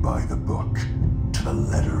everything by the book, to the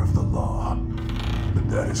letter of the law. But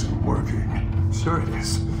that isn't working. Sure it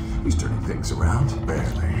is. He's turning things around.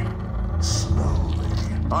 Barely. Slowly.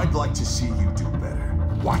 I'd like to see you do better.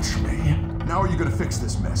 Watch me. Now are you gonna fix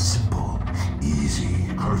this mess? Simple. Easy.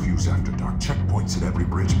 Curfews after dark. Checkpoints at every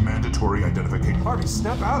bridge. Mandatory identification. Harvey,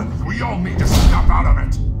 snap out of it. We all need to snap out of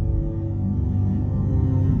it.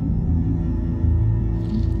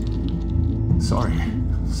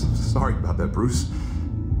 Sorry about that, Bruce.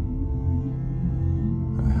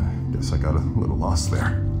 I guess I got a little lost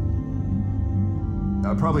there.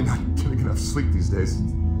 I'm probably not getting enough sleep these days.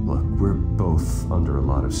 Look, we're both under a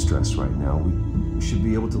lot of stress right now. We should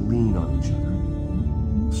be able to lean on each other.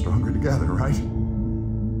 Stronger together, right?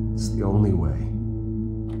 It's the only way.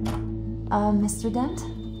 Mr. Dent,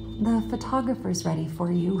 the photographer's ready for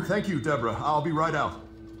you. Thank you, Deborah. I'll be right out.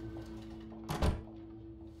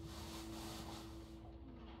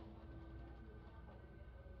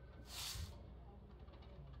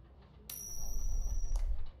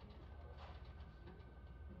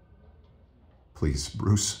 Please,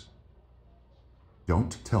 Bruce,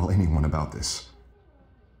 don't tell anyone about this.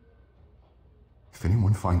 If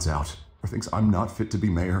anyone finds out or thinks I'm not fit to be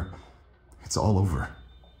mayor, it's all over.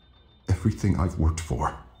 Everything I've worked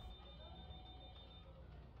for.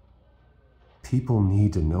 People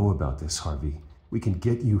need to know about this, Harvey. We can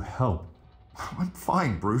get you help. I'm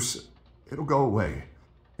fine, Bruce. It'll go away.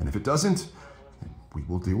 And if it doesn't, then we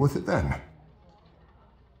will deal with it then.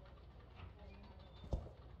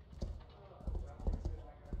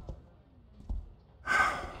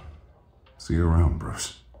 See you around,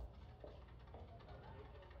 Bruce.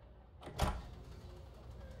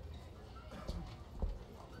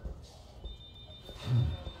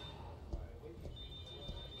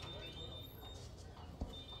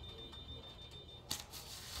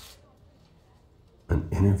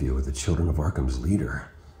 An interview with the Children of Arkham's leader.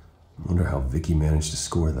 I wonder how Vicky managed to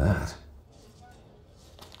score that.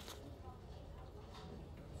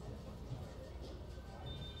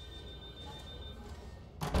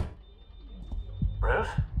 Bruce?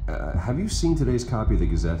 Have you seen today's copy of the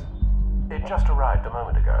Gazette? It just arrived a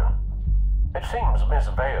moment ago. It seems Miss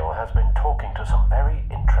Vale has been talking to some very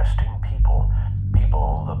interesting people.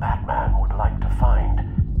 People the Batman would like to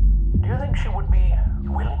find. Do you think she would be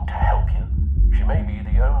willing to help you? She may be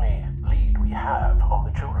the only lead we have on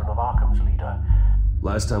the Children of Arkham's leader.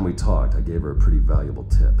 Last time we talked, I gave her a pretty valuable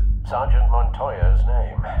tip. Sergeant Montoya's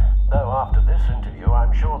name. Though after this interview,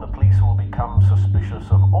 I'm sure the police will become suspicious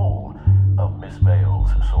of all of Miss Vale's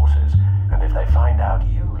sources. And if they find out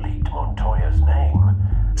you leaked Montoya's name...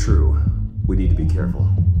 True. We need to be careful.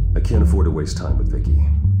 I can't afford to waste time with Vicky.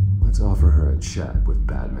 Let's offer her a chat with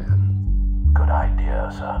Batman. Good idea,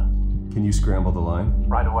 sir. Can you scramble the line?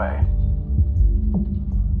 Right away.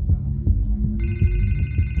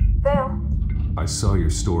 Vale. I saw your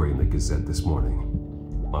story in the Gazette this morning.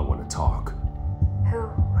 I want to talk.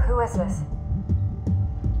 Who is this?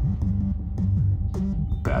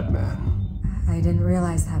 Batman. I didn't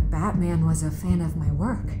realize that Batman was a fan of my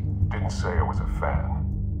work. Didn't say I was a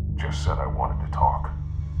fan. Just said I wanted to talk.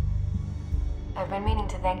 I've been meaning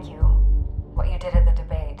to thank you. What you did at the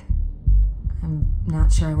debate. I'm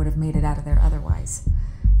not sure I would have made it out of there otherwise.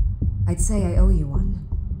 I'd say I owe you one.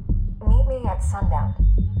 Meet me at sundown.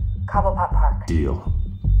 Cobblepot Park. Deal.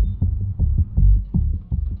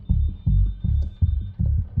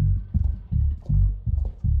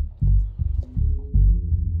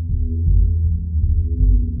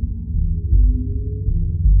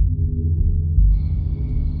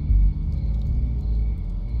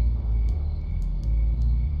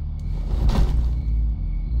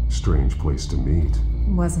 Strange place to meet.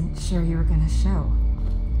 Wasn't sure you were gonna show.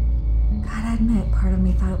 Gotta admit, part of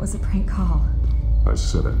me thought it was a prank call. I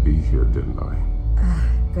said I'd be here, didn't I?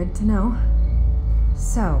 Good to know.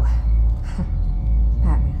 So,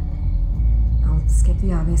 Batman. I'll skip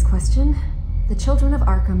the obvious question. The Children of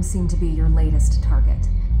Arkham seem to be your latest target.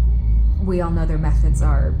 We all know their methods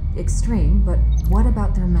are extreme, but what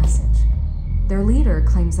about their message? Their leader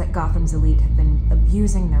claims that Gotham's elite have been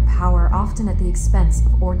abusing their power, often at the expense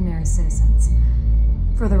of ordinary citizens.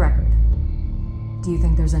 For the record, do you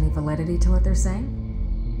think there's any validity to what they're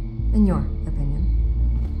saying? In your opinion?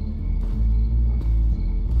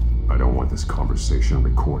 I don't want this conversation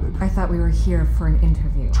recorded. I thought we were here for an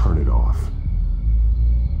interview. Turn it off.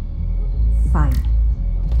 Fine.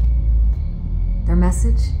 Their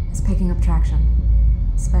message is picking up traction,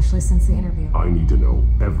 especially since the interview. I need to know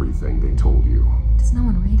everything they told you. Does no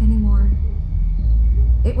one read anymore?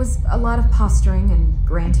 It was a lot of posturing and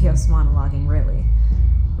grandiose monologuing, really.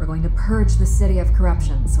 We're going to purge the city of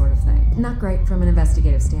corruption, sort of thing. Not great from an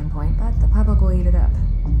investigative standpoint, but the public will eat it up.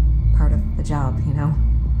 Part of the job, you know?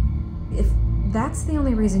 If that's the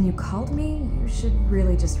only reason you called me, you should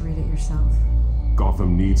really just read it yourself.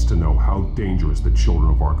 Gotham needs to know how dangerous the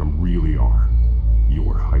Children of Arkham really are.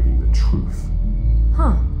 You're hiding the truth.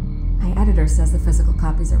 Huh. My editor says the physical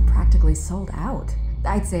copies are practically sold out.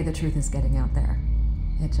 I'd say the truth is getting out there.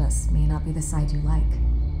 It just may not be the side you like.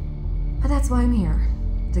 But that's why I'm here.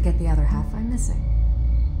 To get the other half I'm missing.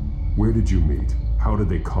 Where did you meet? How did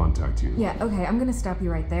they contact you? Yeah, okay, I'm gonna stop you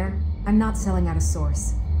right there. I'm not selling out a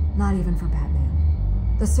source. Not even for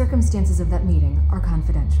Batman. The circumstances of that meeting are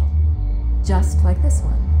confidential. Just like this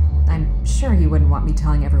one. I'm sure you wouldn't want me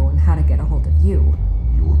telling everyone how to get a hold of you.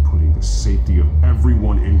 You're putting the safety of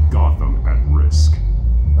everyone in Gotham at risk.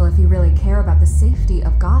 Well, if you really care about the safety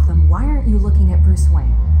of Gotham, why aren't you looking at Bruce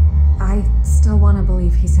Wayne? I still want to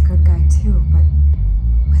believe he's a good guy too, but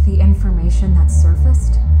with the information that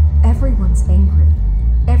surfaced, everyone's angry.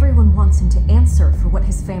 Everyone wants him to answer for what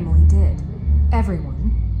his family did.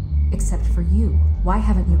 Everyone. Except for you. Why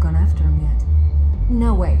haven't you gone after him yet?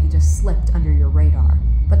 No way he just slipped under your radar.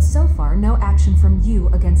 But so far, no action from you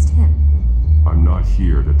against him. I'm not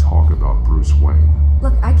here to talk about Bruce Wayne.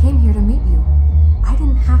 Look, I came here to meet you. I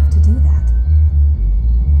didn't have to do that.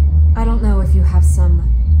 I don't know if you have some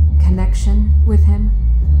connection with him.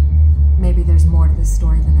 Maybe there's more to this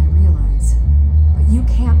story than I realize. But you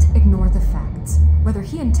can't ignore the facts. Whether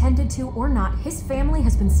he intended to or not, his family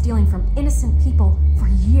has been stealing from innocent people for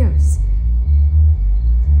years.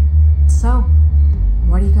 So,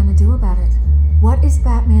 what are you gonna do about it? What is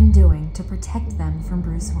Batman doing to protect them from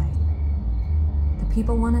Bruce Wayne? The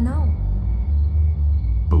people want to know.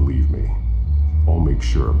 Believe me, I'll make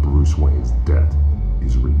sure Bruce Wayne's debt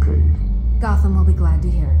is repaid. Gotham will be glad to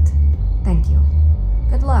hear it. Thank you.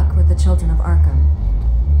 Good luck with the Children of Arkham.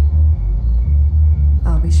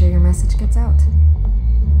 I'll be sure your message gets out.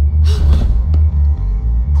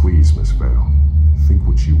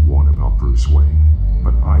 about Bruce Wayne,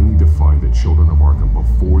 but I need to find the children of Arkham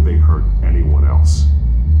before they hurt anyone else.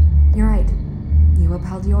 You're right. You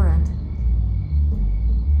upheld your end.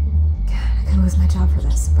 God, I could lose my job for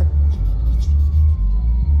this, but...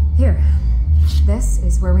 Here. This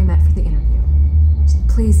is where we met for the interview. Just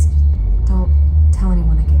please, don't tell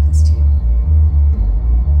anyone I gave this to you.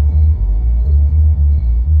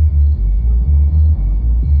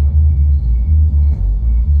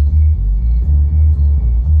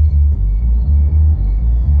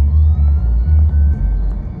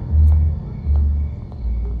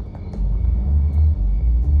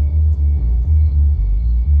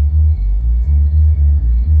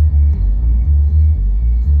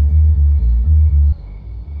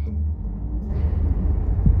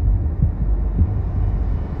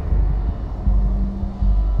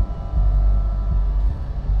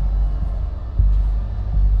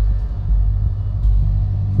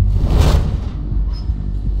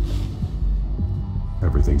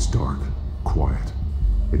 Everything's dark, quiet.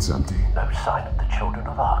 It's empty. No sign of the children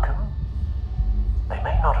of Arkham? They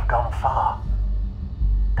may not have gone far.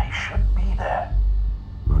 They should be there.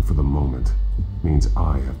 Not for the moment. Means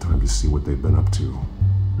I have time to see what they've been up to.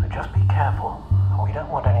 Just be careful. We don't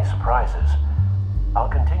want any surprises. I'll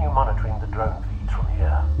continue monitoring the drone feeds from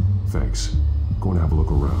here. Thanks. Go and have a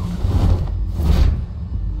look around.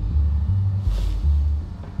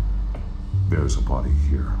 There's a body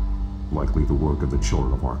here. Likely the work of the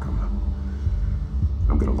children of Arkham.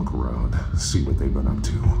 I'm gonna look around, see what they've been up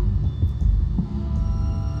to.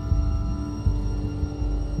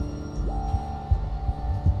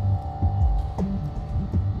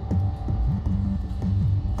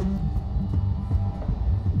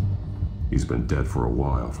 He's been dead for a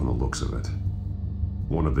while from the looks of it.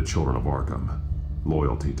 One of the children of Arkham.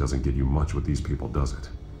 Loyalty doesn't get you much with these people, does it?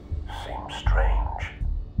 Seems strange.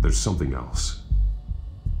 There's something else.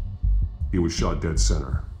 He was shot dead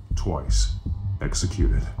center, twice,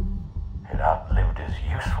 executed. It outlived his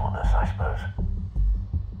usefulness, I suppose.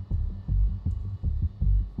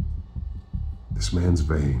 This man's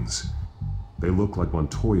veins. They look like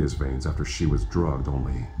Montoya's veins after she was drugged,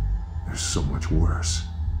 only they're so much worse.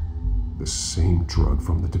 The same drug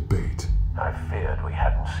from the debate. I feared we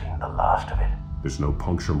hadn't seen the last of it. There's no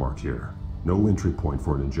puncture mark here. No entry point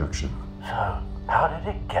for an injection. So, how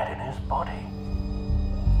did it get in his body?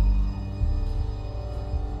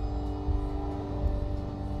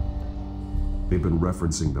 They've been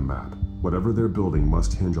referencing the map. Whatever they're building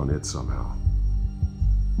must hinge on it somehow.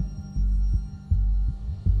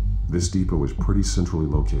 This depot is pretty centrally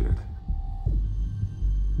located.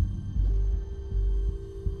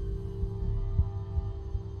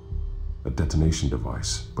 A detonation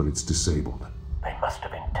device, but it's disabled. They must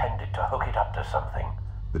have intended to hook it up to something.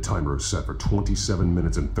 The timer is set for 27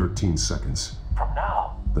 minutes and 13 seconds. From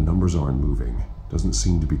now? The numbers aren't moving. Doesn't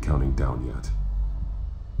seem to be counting down yet.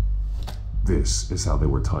 This is how they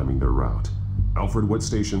were timing their route. Alfred, what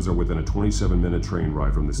stations are within a 27-minute train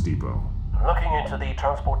ride from this depot? Looking into the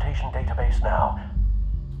transportation database now.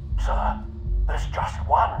 Sir, there's just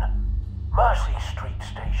one. Mercy Street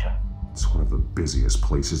Station. It's one of the busiest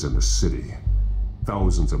places in the city.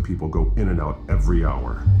 Thousands of people go in and out every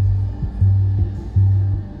hour.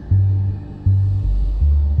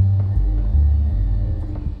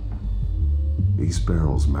 These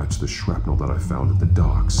barrels match the shrapnel that I found at the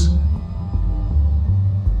docks.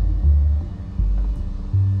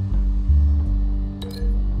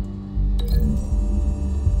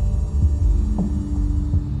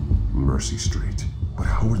 Mercy Street. But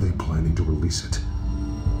how are they planning to release it?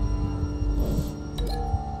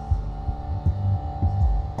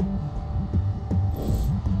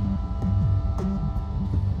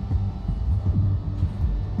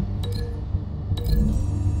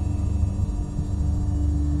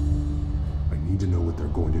 I need to know what they're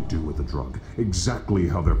going to do with the drug. Exactly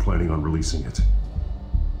how they're planning on releasing it.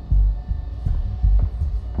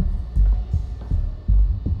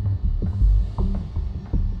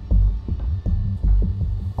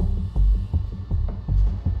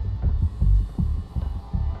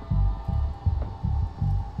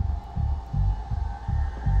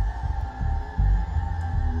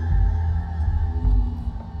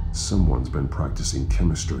 Someone's been practicing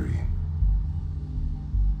chemistry.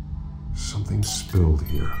 Something spilled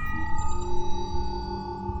here.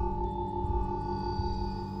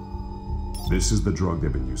 This is the drug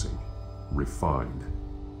they've been using. Refined.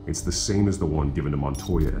 It's the same as the one given to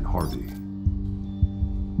Montoya and Harvey.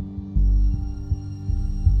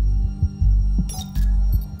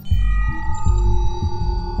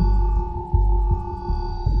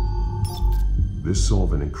 This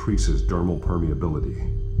solvent increases dermal permeability.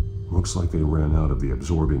 Looks like they ran out of the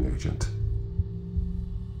absorbing agent.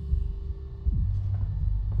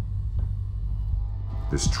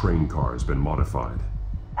 This train car has been modified.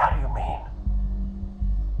 How do you mean?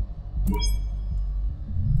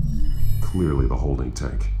 Clearly the holding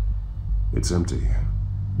tank. It's empty.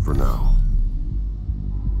 For now.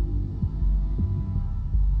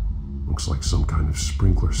 Looks like some kind of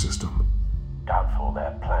sprinkler system. Doubtful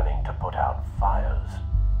they're planning to put out fires.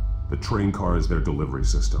 The train car is their delivery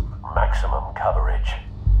system. Maximum coverage.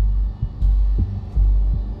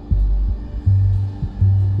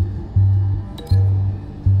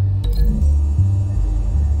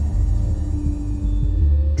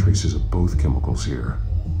 Traces of both chemicals here.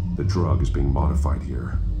 The drug is being modified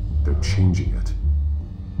here. They're changing it.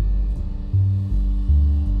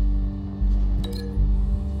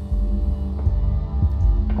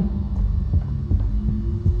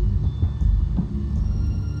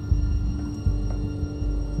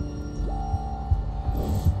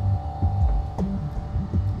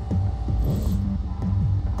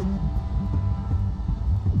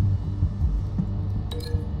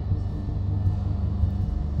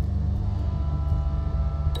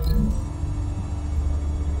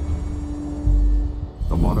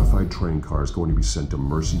 The modified train car is going to be sent to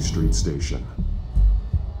Mercy Street Station.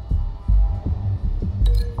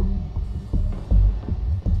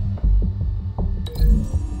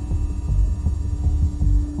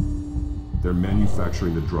 They're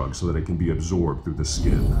manufacturing the drug so that it can be absorbed through the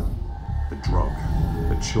skin. The drug.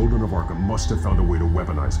 The children of Arkham must have found a way to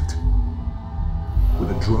weaponize it.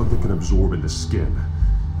 With a drug that can absorb into skin,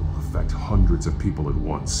 it will affect hundreds of people at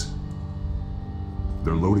once.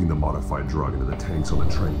 They're loading the modified drug into the tanks on the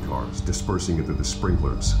train cars, dispersing it through the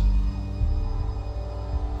sprinklers.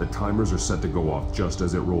 The timers are set to go off just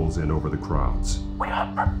as it rolls in over the crowds. We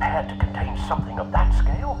aren't prepared to contain something of that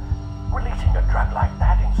scale. Releasing a drug like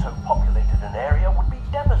that in so populated an area would be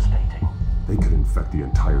devastating. They could infect the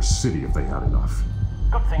entire city if they had enough.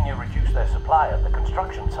 Good thing you reduced their supply at the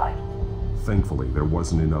construction site. Thankfully, there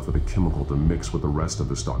wasn't enough of the chemical to mix with the rest of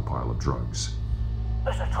the stockpile of drugs.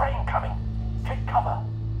 There's a train coming. Take cover.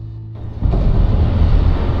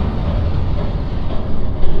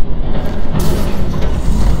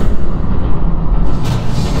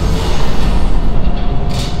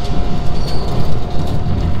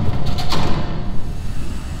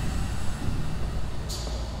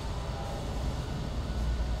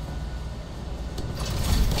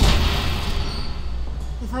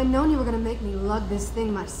 If I'd known you were gonna make me lug this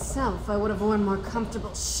thing myself, I would have worn more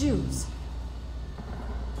comfortable shoes.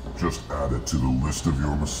 Just add it to the list of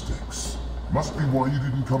your mistakes. Must be why you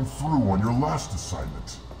didn't come through on your last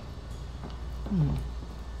assignment.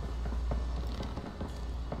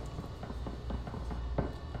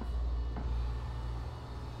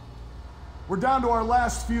 We're down to our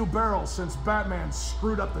last few barrels since Batman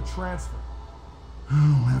screwed up the transfer.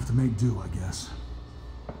 We'll have to make do, I guess.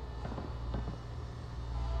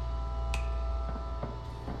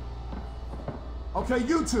 Okay,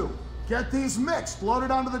 you two, get these mixed,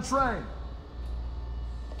 loaded onto the train.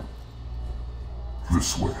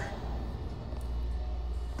 This way.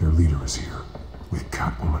 Their leader is here, with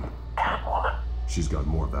Catwoman. Catwoman? She's got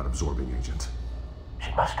more of that absorbing agent.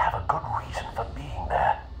 She must have a good reason for being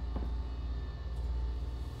there.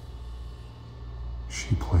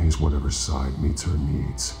 She plays whatever side meets her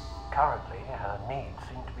needs. Currently, her needs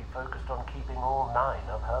seem to be focused on keeping all 9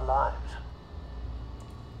 of her lives.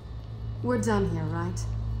 We're done here, right?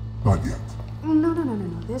 Not yet. No.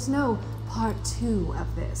 There's no part 2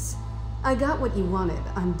 of this. I got what you wanted.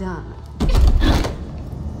 I'm done.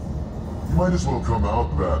 You might as well come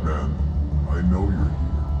out, Batman. I know you're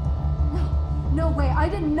here. No way. I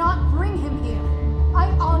did not bring him here.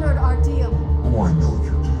 I honored our deal. Oh, I know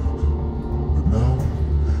you did. But now,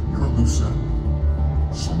 you're a loose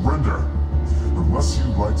end. Surrender. Unless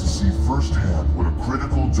you'd like to see firsthand what a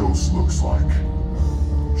critical dose looks like.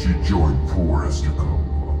 She joined poor Esther Combs.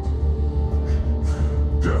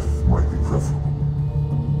 Death might be preferable.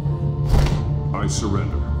 I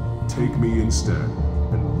surrender. Take me instead,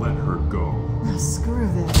 and let her go. Now screw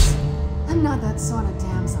this. I'm not that sort of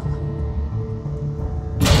damsel.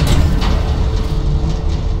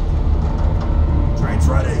 Train's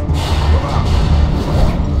ready! Come on!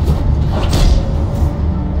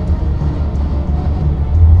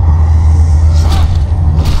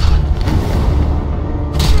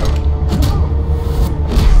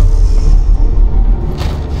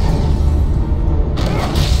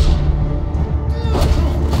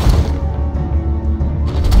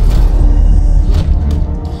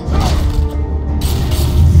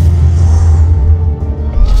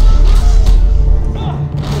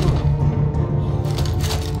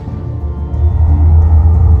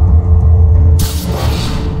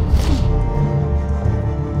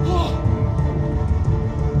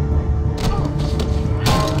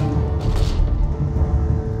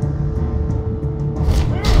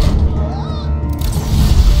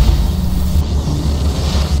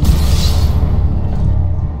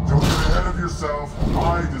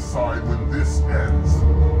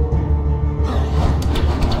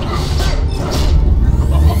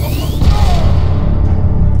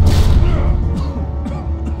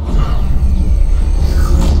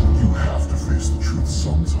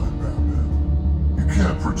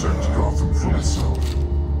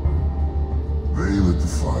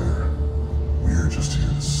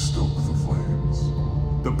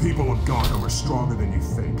 people of Gotham are stronger than you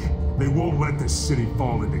think. They won't let this city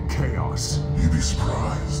fall into chaos. You'd be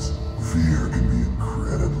surprised. Fear can be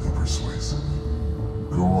incredibly persuasive.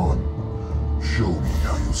 Go on. Show me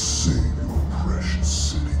how you'll save your precious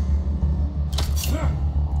city.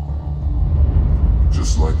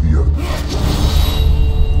 Just like the others.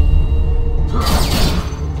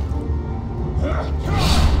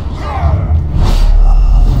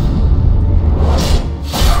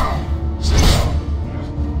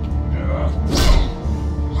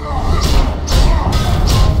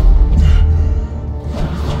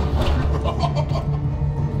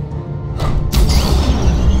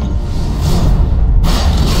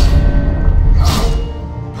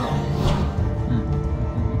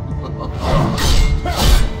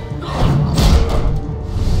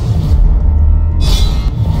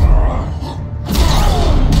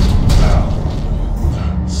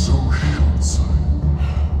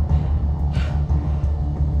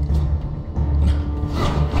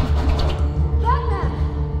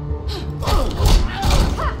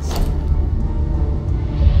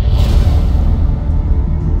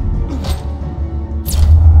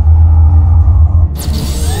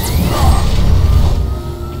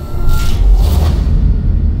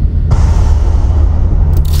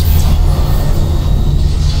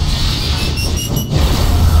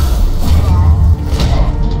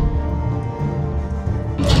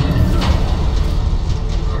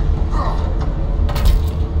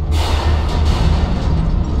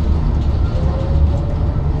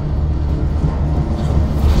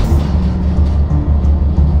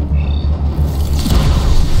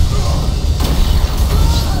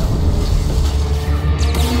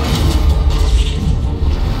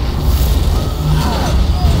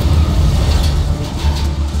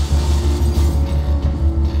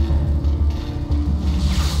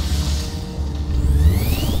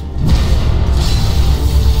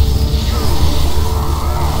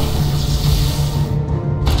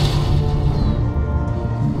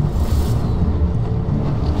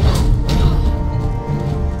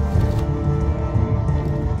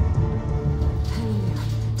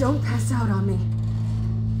 Don't pass out on me.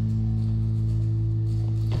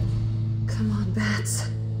 Come on, bats.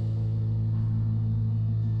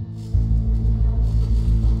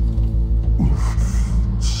 You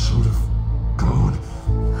should have gone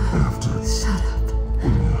after. Shut up.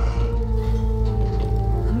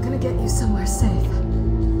 I'm gonna get you somewhere safe.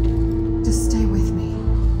 Just stay with me.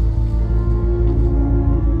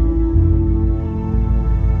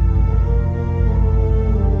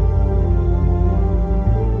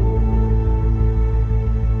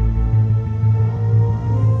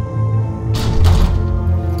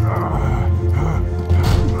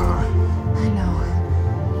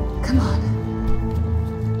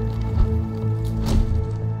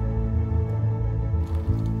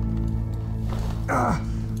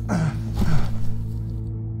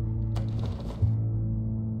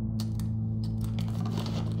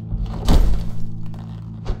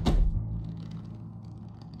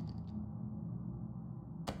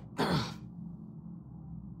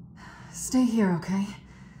 Stay here, okay?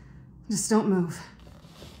 Just don't move.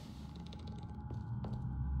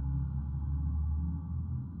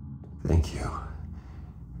 Thank you,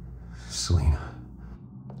 Selina.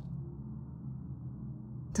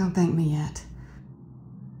 Don't thank me yet.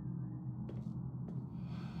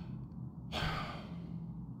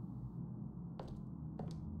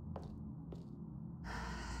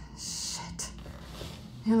 Shit.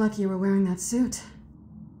 You're lucky you were wearing that suit.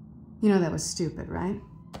 You know that was stupid, right?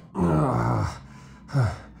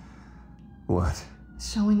 What?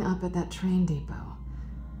 Showing up at that train depot.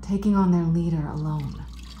 Taking on their leader alone.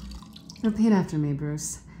 Repeat after me,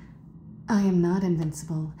 Bruce. I am not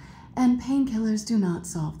invincible, and painkillers do not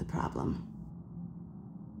solve the problem.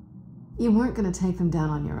 You weren't gonna take them down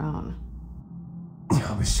on your own.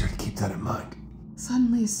 I'll be sure to keep that in mind.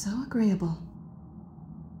 Suddenly so agreeable.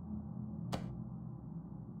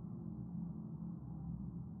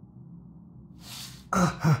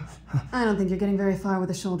 I don't think you're getting very far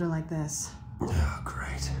with a shoulder like this. Oh,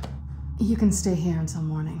 great. You can stay here until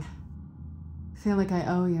morning. Feel like I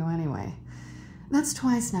owe you anyway. That's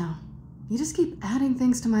twice now. You just keep adding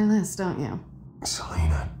things to my list, don't you?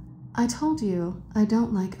 Selina. I told you I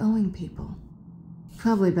don't like owing people.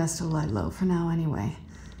 Probably best to lie low for now anyway.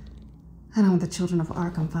 I don't want the children of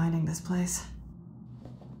Arkham finding this place.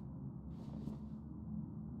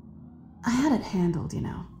 I had it handled, you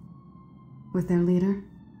know. With their leader.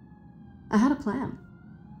 I had a plan.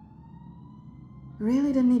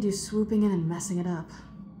 Really didn't need you swooping in and messing it up.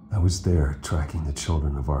 I was there tracking the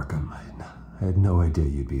children of Arkham. I had no idea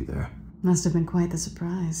you'd be there. Must have been quite the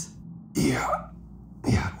surprise. Yeah,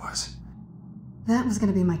 it That was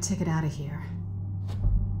gonna be my ticket out of here.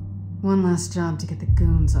 One last job to get the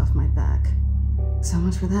goons off my back. So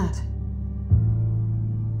much for that.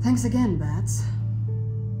 Thanks again, Bats.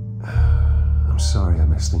 I'm sorry I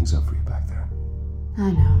messed things up for you back there.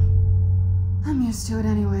 I know. I'm used to it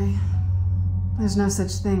anyway. There's no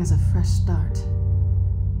such thing as a fresh start.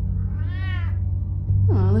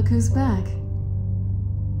 Oh, look who's back.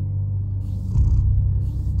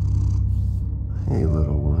 Hey,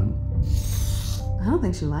 little one. I don't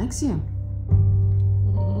think she likes you.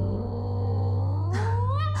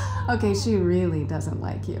 Okay, she really doesn't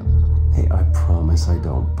like you. Hey, I promise I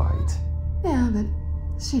don't bite. Yeah, but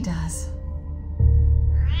she does.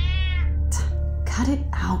 Cut it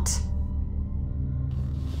out.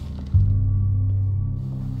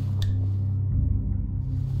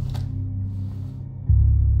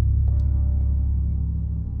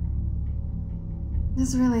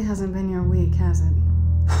 This really hasn't been your week, has it?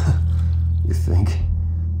 You think?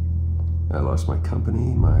 I lost my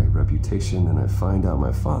company, my reputation, and I find out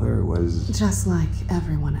my father was... Just like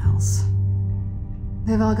everyone else.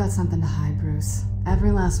 They've all got something to hide, Bruce.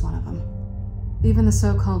 Every last one of them. Even the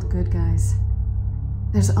so-called good guys.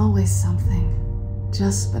 There's always something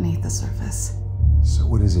just beneath the surface. So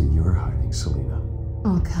what is it you're hiding, Selena?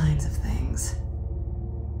 All kinds of things.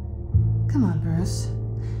 Come on, Bruce.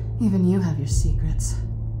 Even you have your secrets.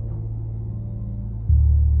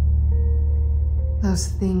 Those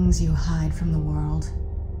things you hide from the world.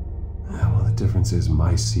 Well, the difference is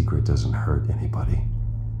my secret doesn't hurt anybody.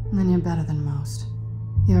 Then you're better than most.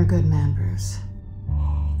 You're a good man, Bruce.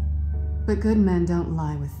 But good men don't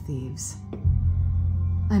lie with thieves.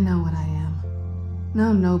 I know what I am.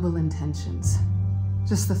 No noble intentions.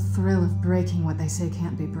 Just the thrill of breaking what they say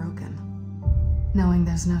can't be broken. Knowing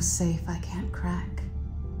there's no safe I can't crack.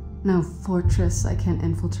 No fortress I can't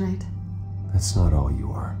infiltrate. That's not all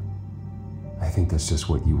you are. I think that's just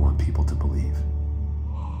what you want people to believe.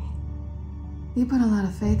 You put a lot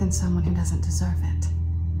of faith in someone who doesn't deserve it.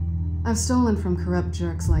 I've stolen from corrupt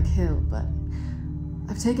jerks like Hill, but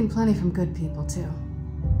I've taken plenty from good people, too.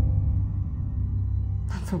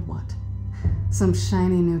 For what? Some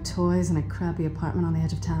shiny new toys and a crappy apartment on the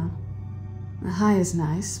edge of town? The high is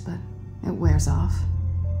nice, but it wears off.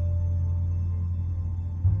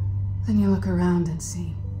 Then you look around and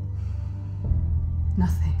see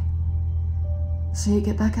nothing. So you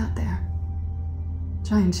get back out there.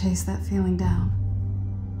 Try and chase that feeling down.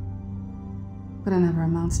 But it never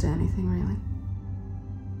amounts to anything, really.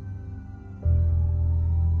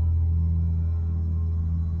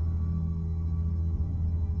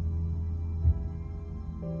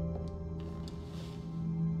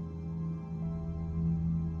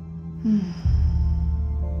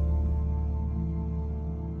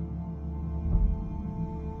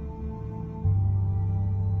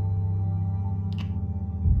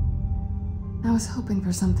 I was hoping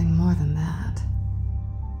for something more than that.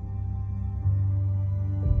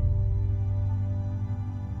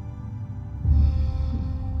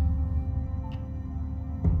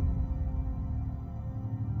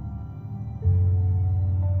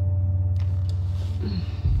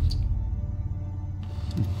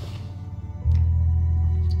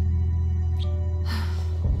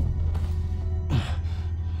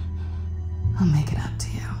 I'll make it up to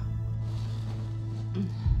you.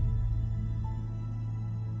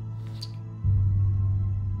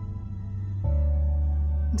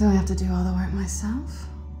 Do I have to do all the work myself?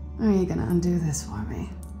 Or are you gonna undo this for me?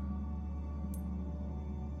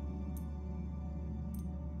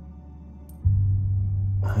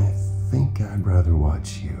 I think I'd rather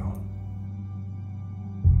watch you.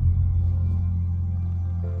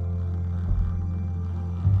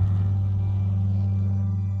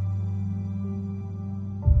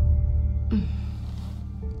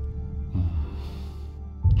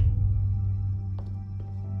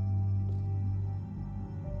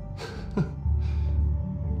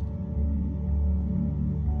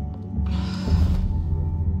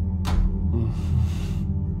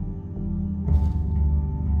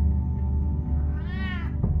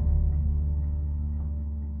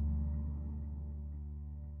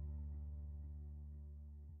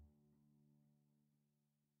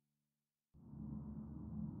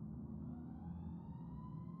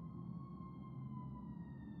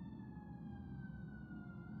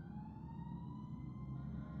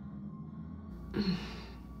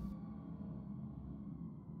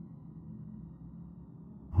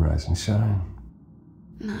 Rise and shine.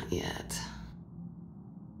 Not yet.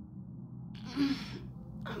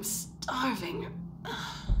 I'm starving.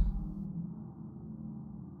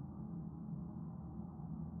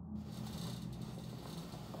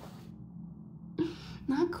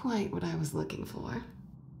 Not quite what I was looking for.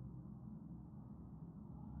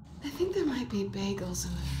 I think there might be bagels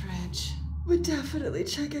in the fridge. Would definitely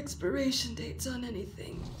check expiration dates on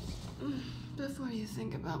anything before you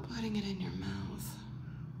think about putting it in your mouth.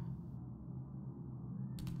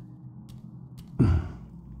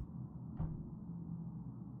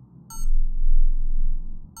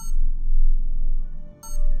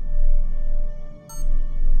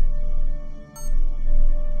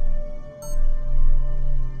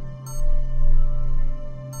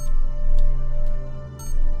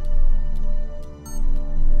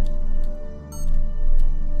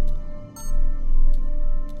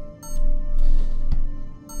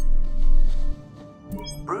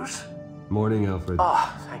 Bruce? Morning, Alfred.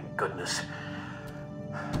 Oh, thank goodness.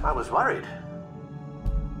 I was worried.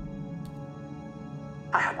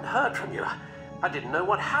 I hadn't heard from you. I didn't know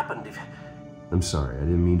what happened. I'm sorry, I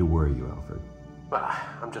didn't mean to worry you, Alfred. Well,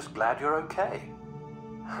 I'm just glad you're okay.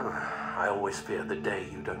 I always fear the day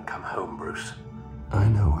you don't come home, Bruce. I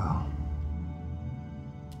know, Al.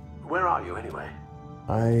 Where are you, anyway?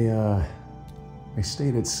 I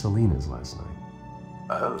stayed at Selena's last night.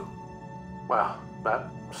 Oh? Well, that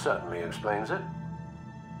certainly explains it.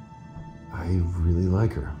 I really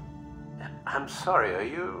like her. I'm sorry, are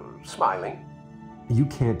you smiling? You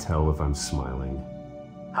can't tell if I'm smiling.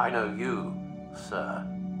 I know you, sir.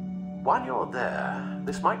 While you're there,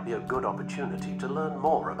 this might be a good opportunity to learn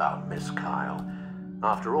more about Miss Kyle.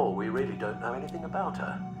 After all, we really don't know anything about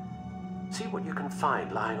her. See what you can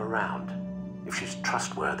find lying around, if she's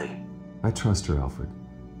trustworthy. I trust her, Alfred.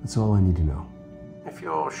 That's all I need to know. If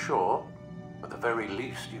you're sure, at the very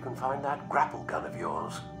least, you can find that grapple gun of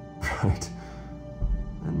yours. Right.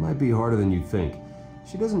 That might be harder than you'd think.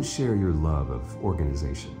 She doesn't share your love of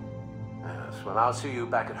organization. Yes, well, I'll see you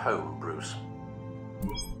back at home, Bruce.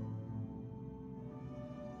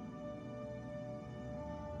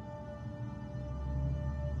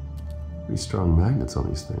 Pretty strong magnets on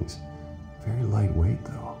these things. Very lightweight,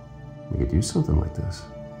 though. We could use something like this.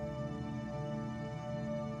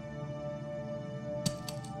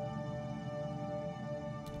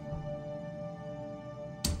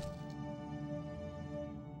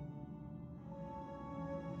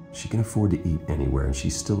 She can afford to eat anywhere, and she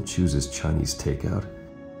still chooses Chinese takeout.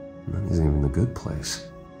 And that isn't even the good place.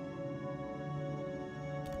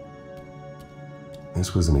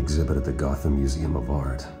 This was an exhibit at the Gotham Museum of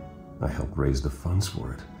Art. I helped raise the funds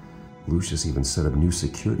for it. Lucius even set up new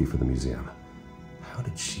security for the museum. How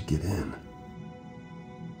did she get in?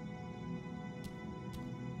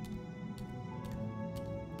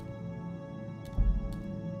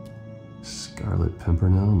 Scarlet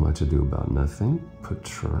Pimpernel, much ado about nothing.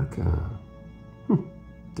 Petrarca.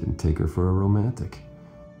 Didn't take her for a romantic.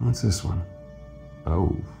 What's this one?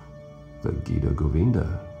 Oh, the Gita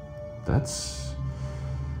Govinda. That's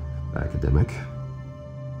academic.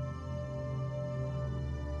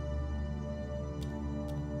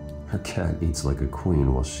 Her cat eats like a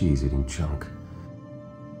queen while she's eating junk.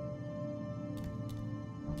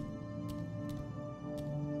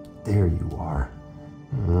 There you are.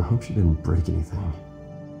 I hope she didn't break anything.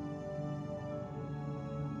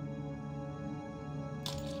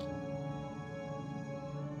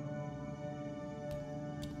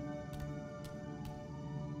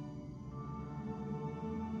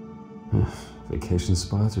 Vacation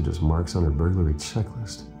spots are just marks on her burglary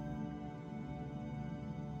checklist.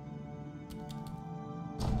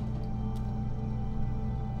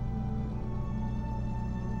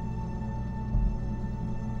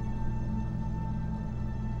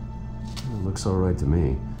 Looks all right to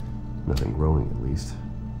me. Nothing growing, at least.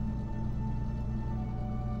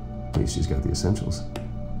 At least she's got the essentials.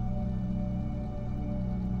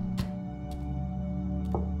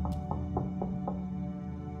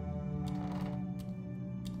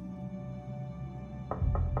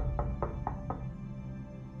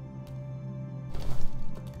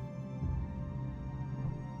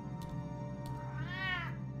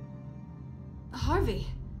 Harvey.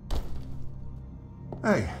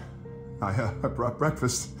 Hey. I brought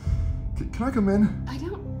breakfast. Can I come in? I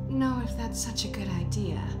don't know if that's such a good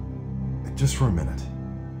idea. Just for a minute.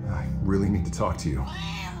 I really need to talk to you.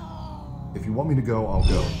 If you want me to go, I'll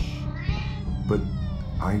go. But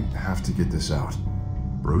I have to get this out.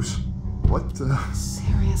 Bruce? What,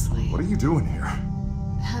 Seriously. What are you doing here?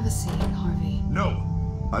 Have a seat, Harvey.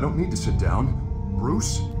 No! I don't need to sit down.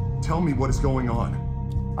 Bruce, tell me what is going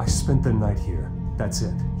on. I spent the night here. That's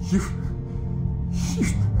it. You...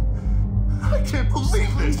 I can't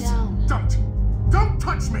believe this! Down. Don't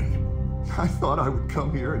touch me! I thought I would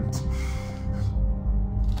come here and...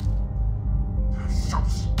 So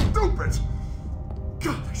stupid!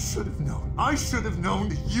 God, I should have known. I should have known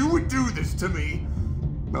that you would do this to me.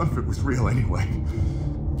 None of it was real anyway.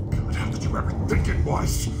 God, how did you ever think it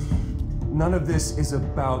was? None of this is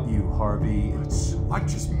about you, Harvey. I'm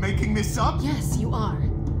just making this up? Yes, you are.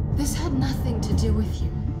 This had nothing to do with you.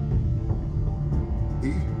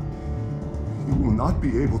 He will not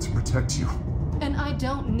be able to protect you. And I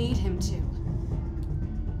don't need him to.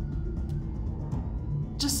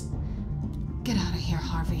 Just get out of here,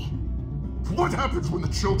 Harvey. What happens when the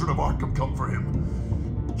children of Arkham come for him?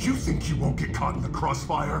 You think you won't get caught in the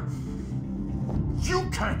crossfire? You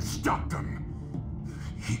can't stop them.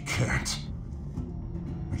 He can't.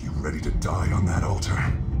 Are you ready to die on that altar?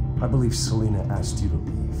 I believe Selina asked you to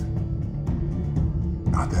leave.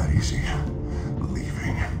 Not that easy.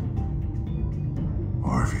 Leaving.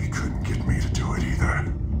 Harvey couldn't get me to do it either.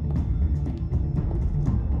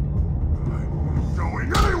 I'm not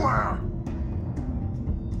going anywhere!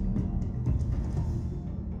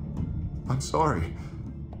 I'm sorry.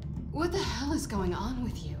 What the hell is going on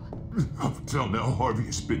with you? Up until now, Harvey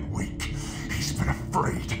has been weak. He's been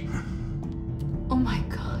afraid. Oh my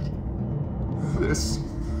God. This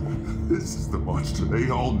is the monster they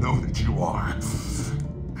all know that you are.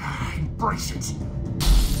 Embrace it.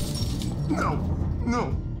 No.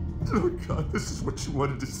 Oh God, this is what you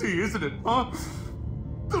wanted to see, isn't it, huh?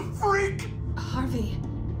 The freak! Harvey.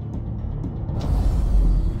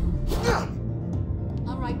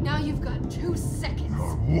 All right, now you've got 2 seconds.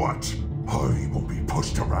 Or what? Harvey won't be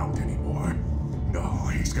pushed around anymore. No,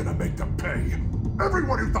 he's gonna make them pay.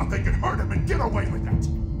 Everyone who thought they could hurt him and get away with it.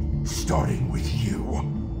 Starting with you.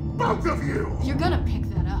 Both of you! You're gonna pick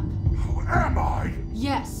that up. Who am I?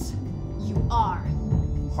 Yes, you are.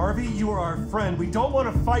 Harvey, you are our friend. We don't want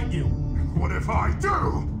to fight you. What if I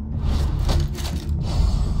do?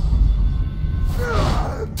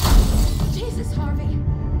 Jesus, Harvey.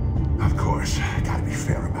 Of course, I gotta be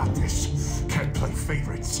fair about this. Can't play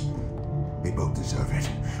favorites. They both deserve it,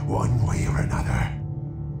 one way or another.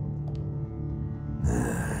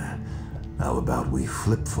 How about we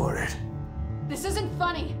flip for it? This isn't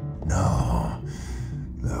funny. No,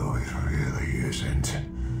 it really isn't.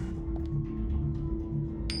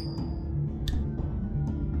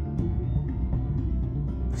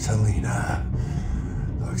 Selina,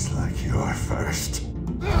 looks like you're first.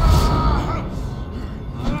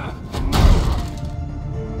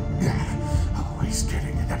 Always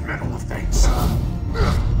getting in the middle of things.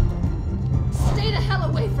 Stay the hell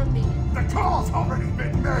away from me. The call's already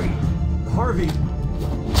been made. Harvey.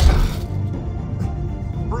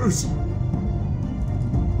 Bruce.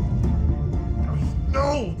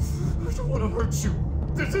 No! I don't want to hurt you.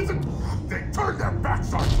 This isn't... They turned their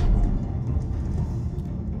backs on you.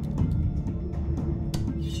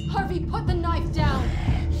 Harvey, put the knife down.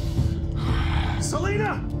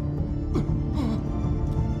 Selina!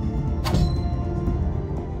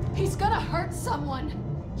 He's gonna hurt someone.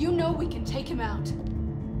 You know we can take him out.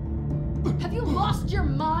 Have you lost your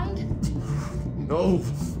mind? No.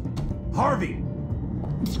 Harvey!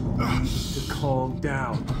 Calm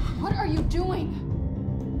down. What are you doing?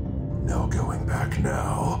 No going back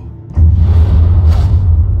now.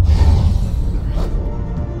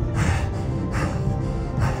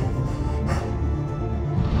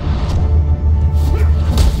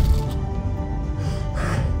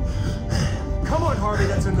 Come on, Harvey,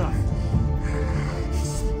 that's enough.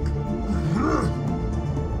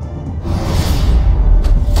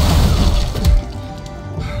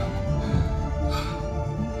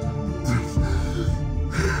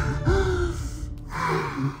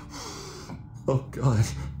 Oh, God.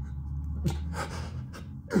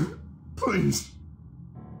 Please.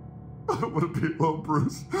 I don't want to be alone,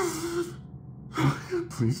 Bruce.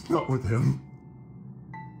 Please, not with him.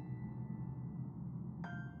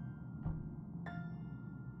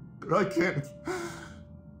 I can't.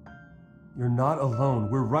 You're not alone.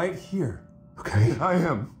 We're right here. Okay, I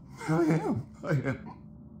am.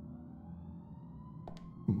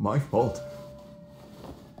 My fault.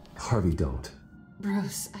 Harvey, don't.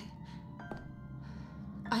 Bruce,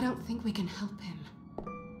 I don't think we can help him.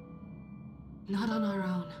 Not on our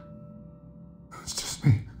own. It's just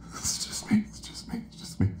me.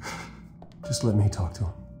 Just let me talk to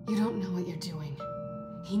him. You don't know what you're doing.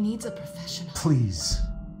 He needs a professional. Please.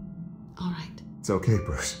 All right. It's okay,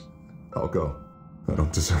 Bruce. I'll go. I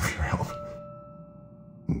don't deserve your help.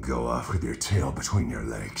 Go off with your tail between your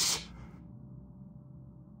legs.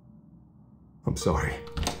 I'm sorry.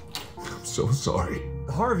 I'm so sorry.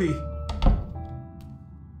 Harvey!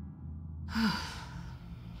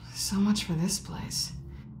 So much for this place.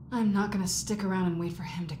 I'm not gonna stick around and wait for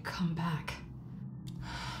him to come back.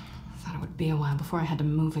 Thought it would be a while before I had to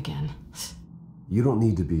move again. You don't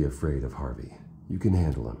need to be afraid of Harvey. You can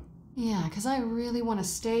handle him. Yeah, because I really want to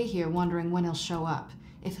stay here wondering when he'll show up.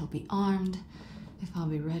 If he'll be armed, if I'll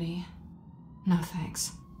be ready. No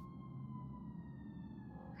thanks.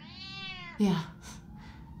 Yeah,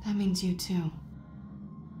 that means you too.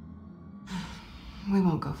 We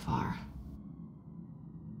won't go far.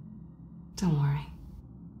 Don't worry.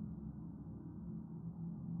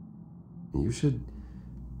 You should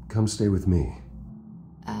come stay with me.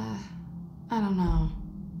 I don't know.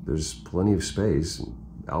 There's plenty of space.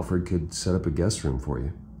 Alfred could set up a guest room for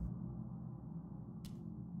you.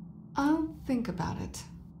 I'll think about it.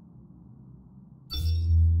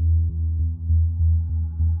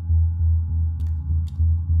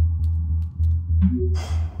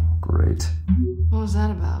 Great. What was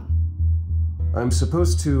that about? I'm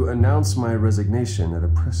supposed to announce my resignation at a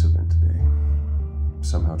press event today.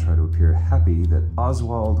 Somehow try to appear happy that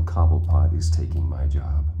Oswald Cobblepot is taking my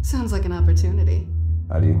job. Sounds like an opportunity.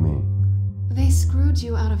 How do you mean? They screwed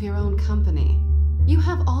you out of your own company. You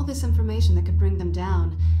have all this information that could bring them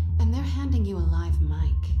down, and they're handing you a live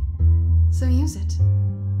mic. So use it.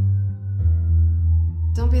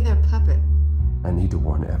 Don't be their puppet. I need to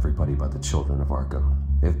warn everybody about the children of Arkham.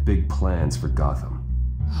 They have big plans for Gotham.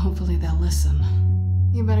 Hopefully they'll listen.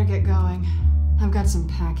 You better get going. I've got some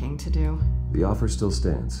packing to do. The offer still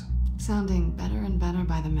stands. Sounding better and better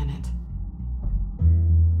by the minute.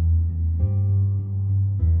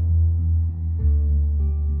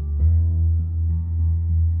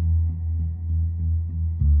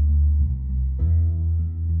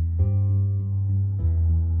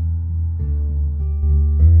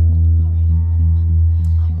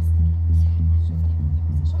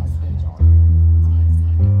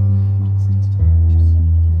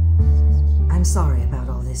 I'm sorry about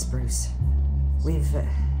all this, Bruce.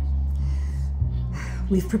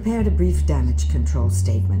 We've prepared a brief damage control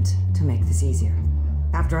statement to make this easier.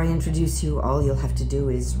 After I introduce you, all you'll have to do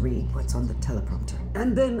is read what's on the teleprompter.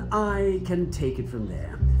 And then I can take it from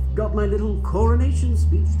there. Got my little coronation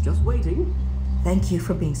speech just waiting. Thank you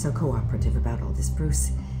for being so cooperative about all this,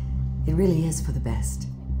 Bruce. It really is for the best.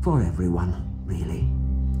 For everyone, really.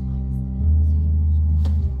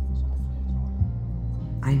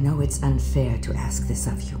 I know it's unfair to ask this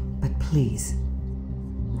of you, but please,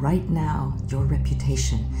 right now, your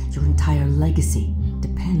reputation, your entire legacy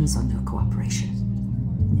depends on your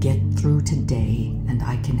cooperation. Get through today, and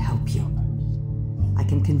I can help you. I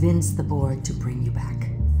can convince the board to bring you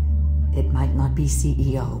back. It might not be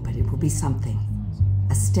CEO, but it will be something.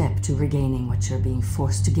 A step to regaining what you're being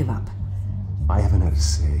forced to give up. I haven't had a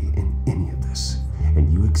say in any of this,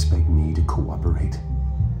 and you expect me to cooperate?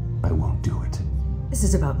 I won't do it. This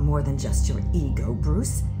is about more than just your ego,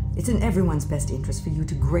 Bruce. It's in everyone's best interest for you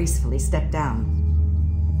to gracefully step down.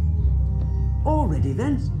 Already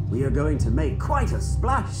then, we are going to make quite a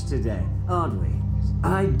splash today, aren't we?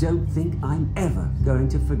 I don't think I'm ever going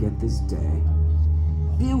to forget this day.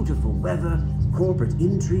 Beautiful weather, corporate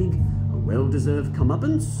intrigue, a well-deserved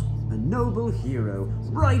comeuppance, a noble hero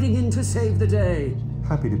riding in to save the day.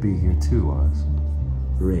 Happy to be here too, Oz.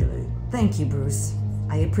 Really? Thank you, Bruce.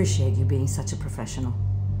 I appreciate you being such a professional.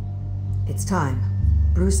 It's time.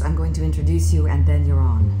 Bruce, I'm going to introduce you and then you're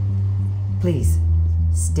on. Please,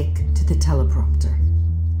 stick to the teleprompter.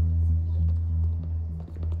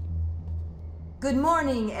 Good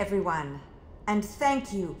morning, everyone, and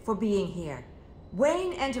thank you for being here.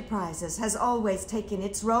 Wayne Enterprises has always taken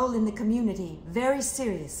its role in the community very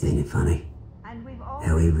seriously. Ain't it funny?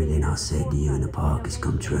 How everything I said to you in the park has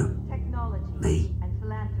come true. Me,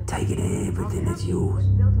 taking everything that's yours.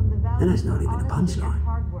 And that's not even a punchline.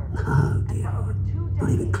 No, dear, not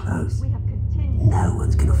even close. No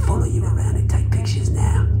one's gonna follow you around and take pictures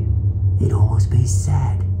now. It'd almost be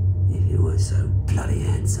sad if you were so bloody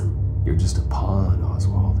handsome. You're just a pawn,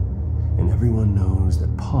 Oswald. And everyone knows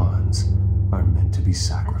that pawns are meant to be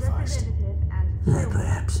sacrificed.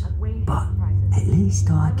 Perhaps. But at least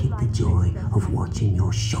I get the joy of watching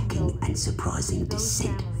your shocking and surprising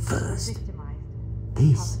descent first.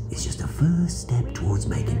 This is just a first step towards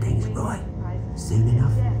making things right. Soon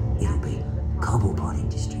enough, it'll be Cobblepot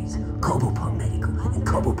Industries, Cobblepot Medical, and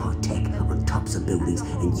Cobblepot Tech on tops of buildings,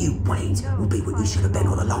 and you, Waynes, will be what you should have been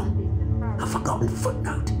all along. A forgotten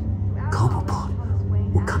footnote. Cobblepot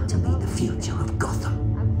will come to mean the future of Gotham.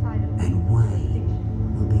 And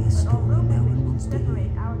Wayne will be a story no one wants to hear.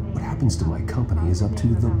 What happens to my company is up to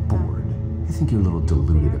the board. I think you're a little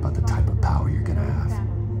deluded about the type of power you're gonna have.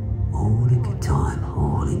 All in good time,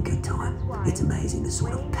 all in good time. It's amazing the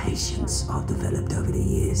sort of patience I've developed over the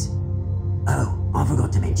years. Oh, I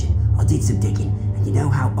forgot to mention, I did some digging, and you know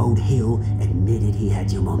how old Hill admitted he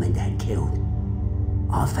had your mom and dad killed?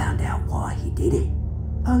 I found out why he did it.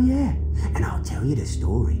 Oh yeah, and I'll tell you the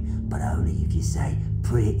story, but only if you say,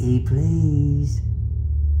 pretty please.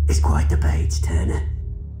 It's quite the page turner.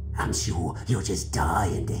 I'm sure you're just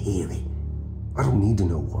dying to hear it. I don't need to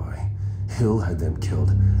know why. Hill had them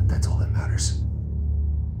killed. That's all that matters.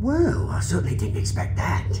 Well, I certainly didn't expect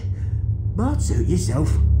that. But suit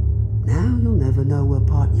yourself. Now you'll never know what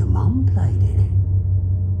part your mum played in it.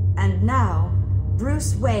 And now,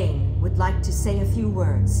 Bruce Wayne would like to say a few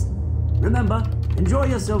words. Remember, enjoy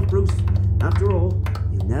yourself, Bruce. After all,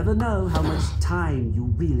 you never know how much time you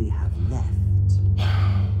really have left.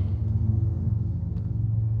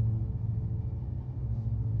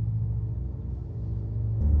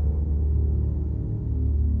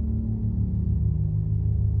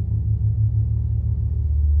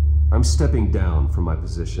 I'm stepping down from my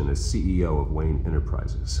position as CEO of Wayne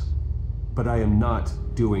Enterprises. But I am not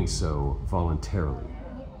doing so voluntarily.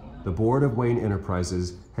 The board of Wayne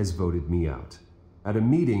Enterprises has voted me out at a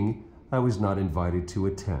meeting I was not invited to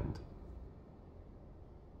attend.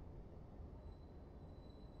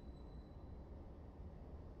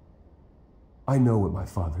 I know what my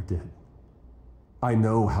father did. I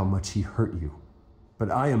know how much he hurt you, but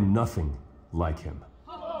I am nothing like him.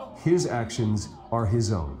 His actions are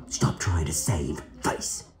his own. Stop trying to save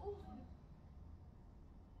face.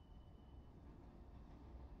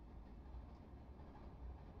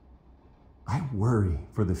 I worry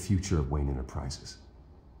for the future of Wayne Enterprises.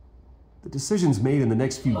 The decisions made in the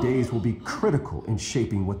next few days will be critical in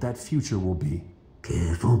shaping what that future will be.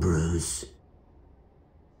 Careful, Bruce.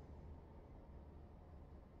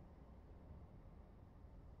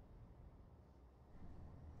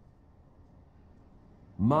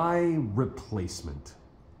 My replacement,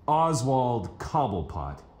 Oswald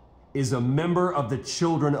Cobblepot, is a member of the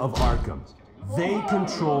Children of Arkham. They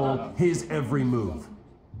control his every move.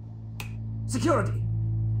 Security!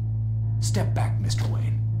 Step back, Mr.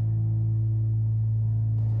 Wayne.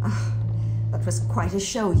 That was quite a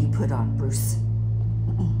show you put on, Bruce.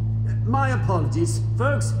 My apologies,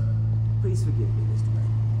 folks. Please forgive me, Mr.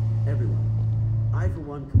 Wayne. Everyone. I, for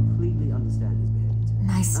one, completely understand his behavior.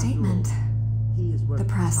 Nice statement. The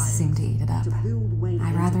press seemed to eat it up.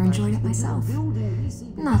 I rather enjoyed it myself.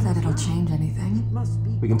 Not that it'll change anything.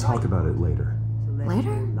 We can talk about it later.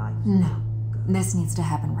 Later? No. This needs to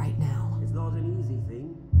happen right now. It's not an easy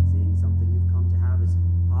thing, seeing something you've come to have as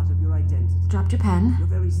part of your identity. Dropped your pen? You're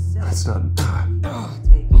very self. That's not...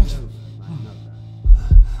 taken over by another.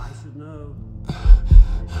 I should know.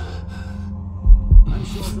 I'm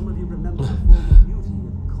sure some of you remember the former beauty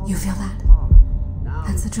of... You feel that?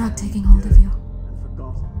 That's the drug taking hold of you.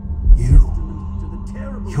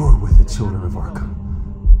 You're with the Children of Arkham.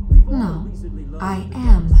 No, I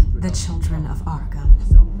am the Children of Arkham.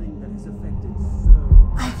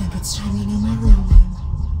 I think it's time you knew my real name.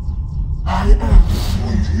 I am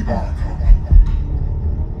Lady Arkham.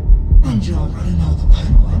 And you already know the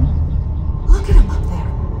Penguin. Look at him up there,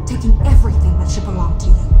 taking everything that should belong to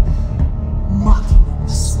you.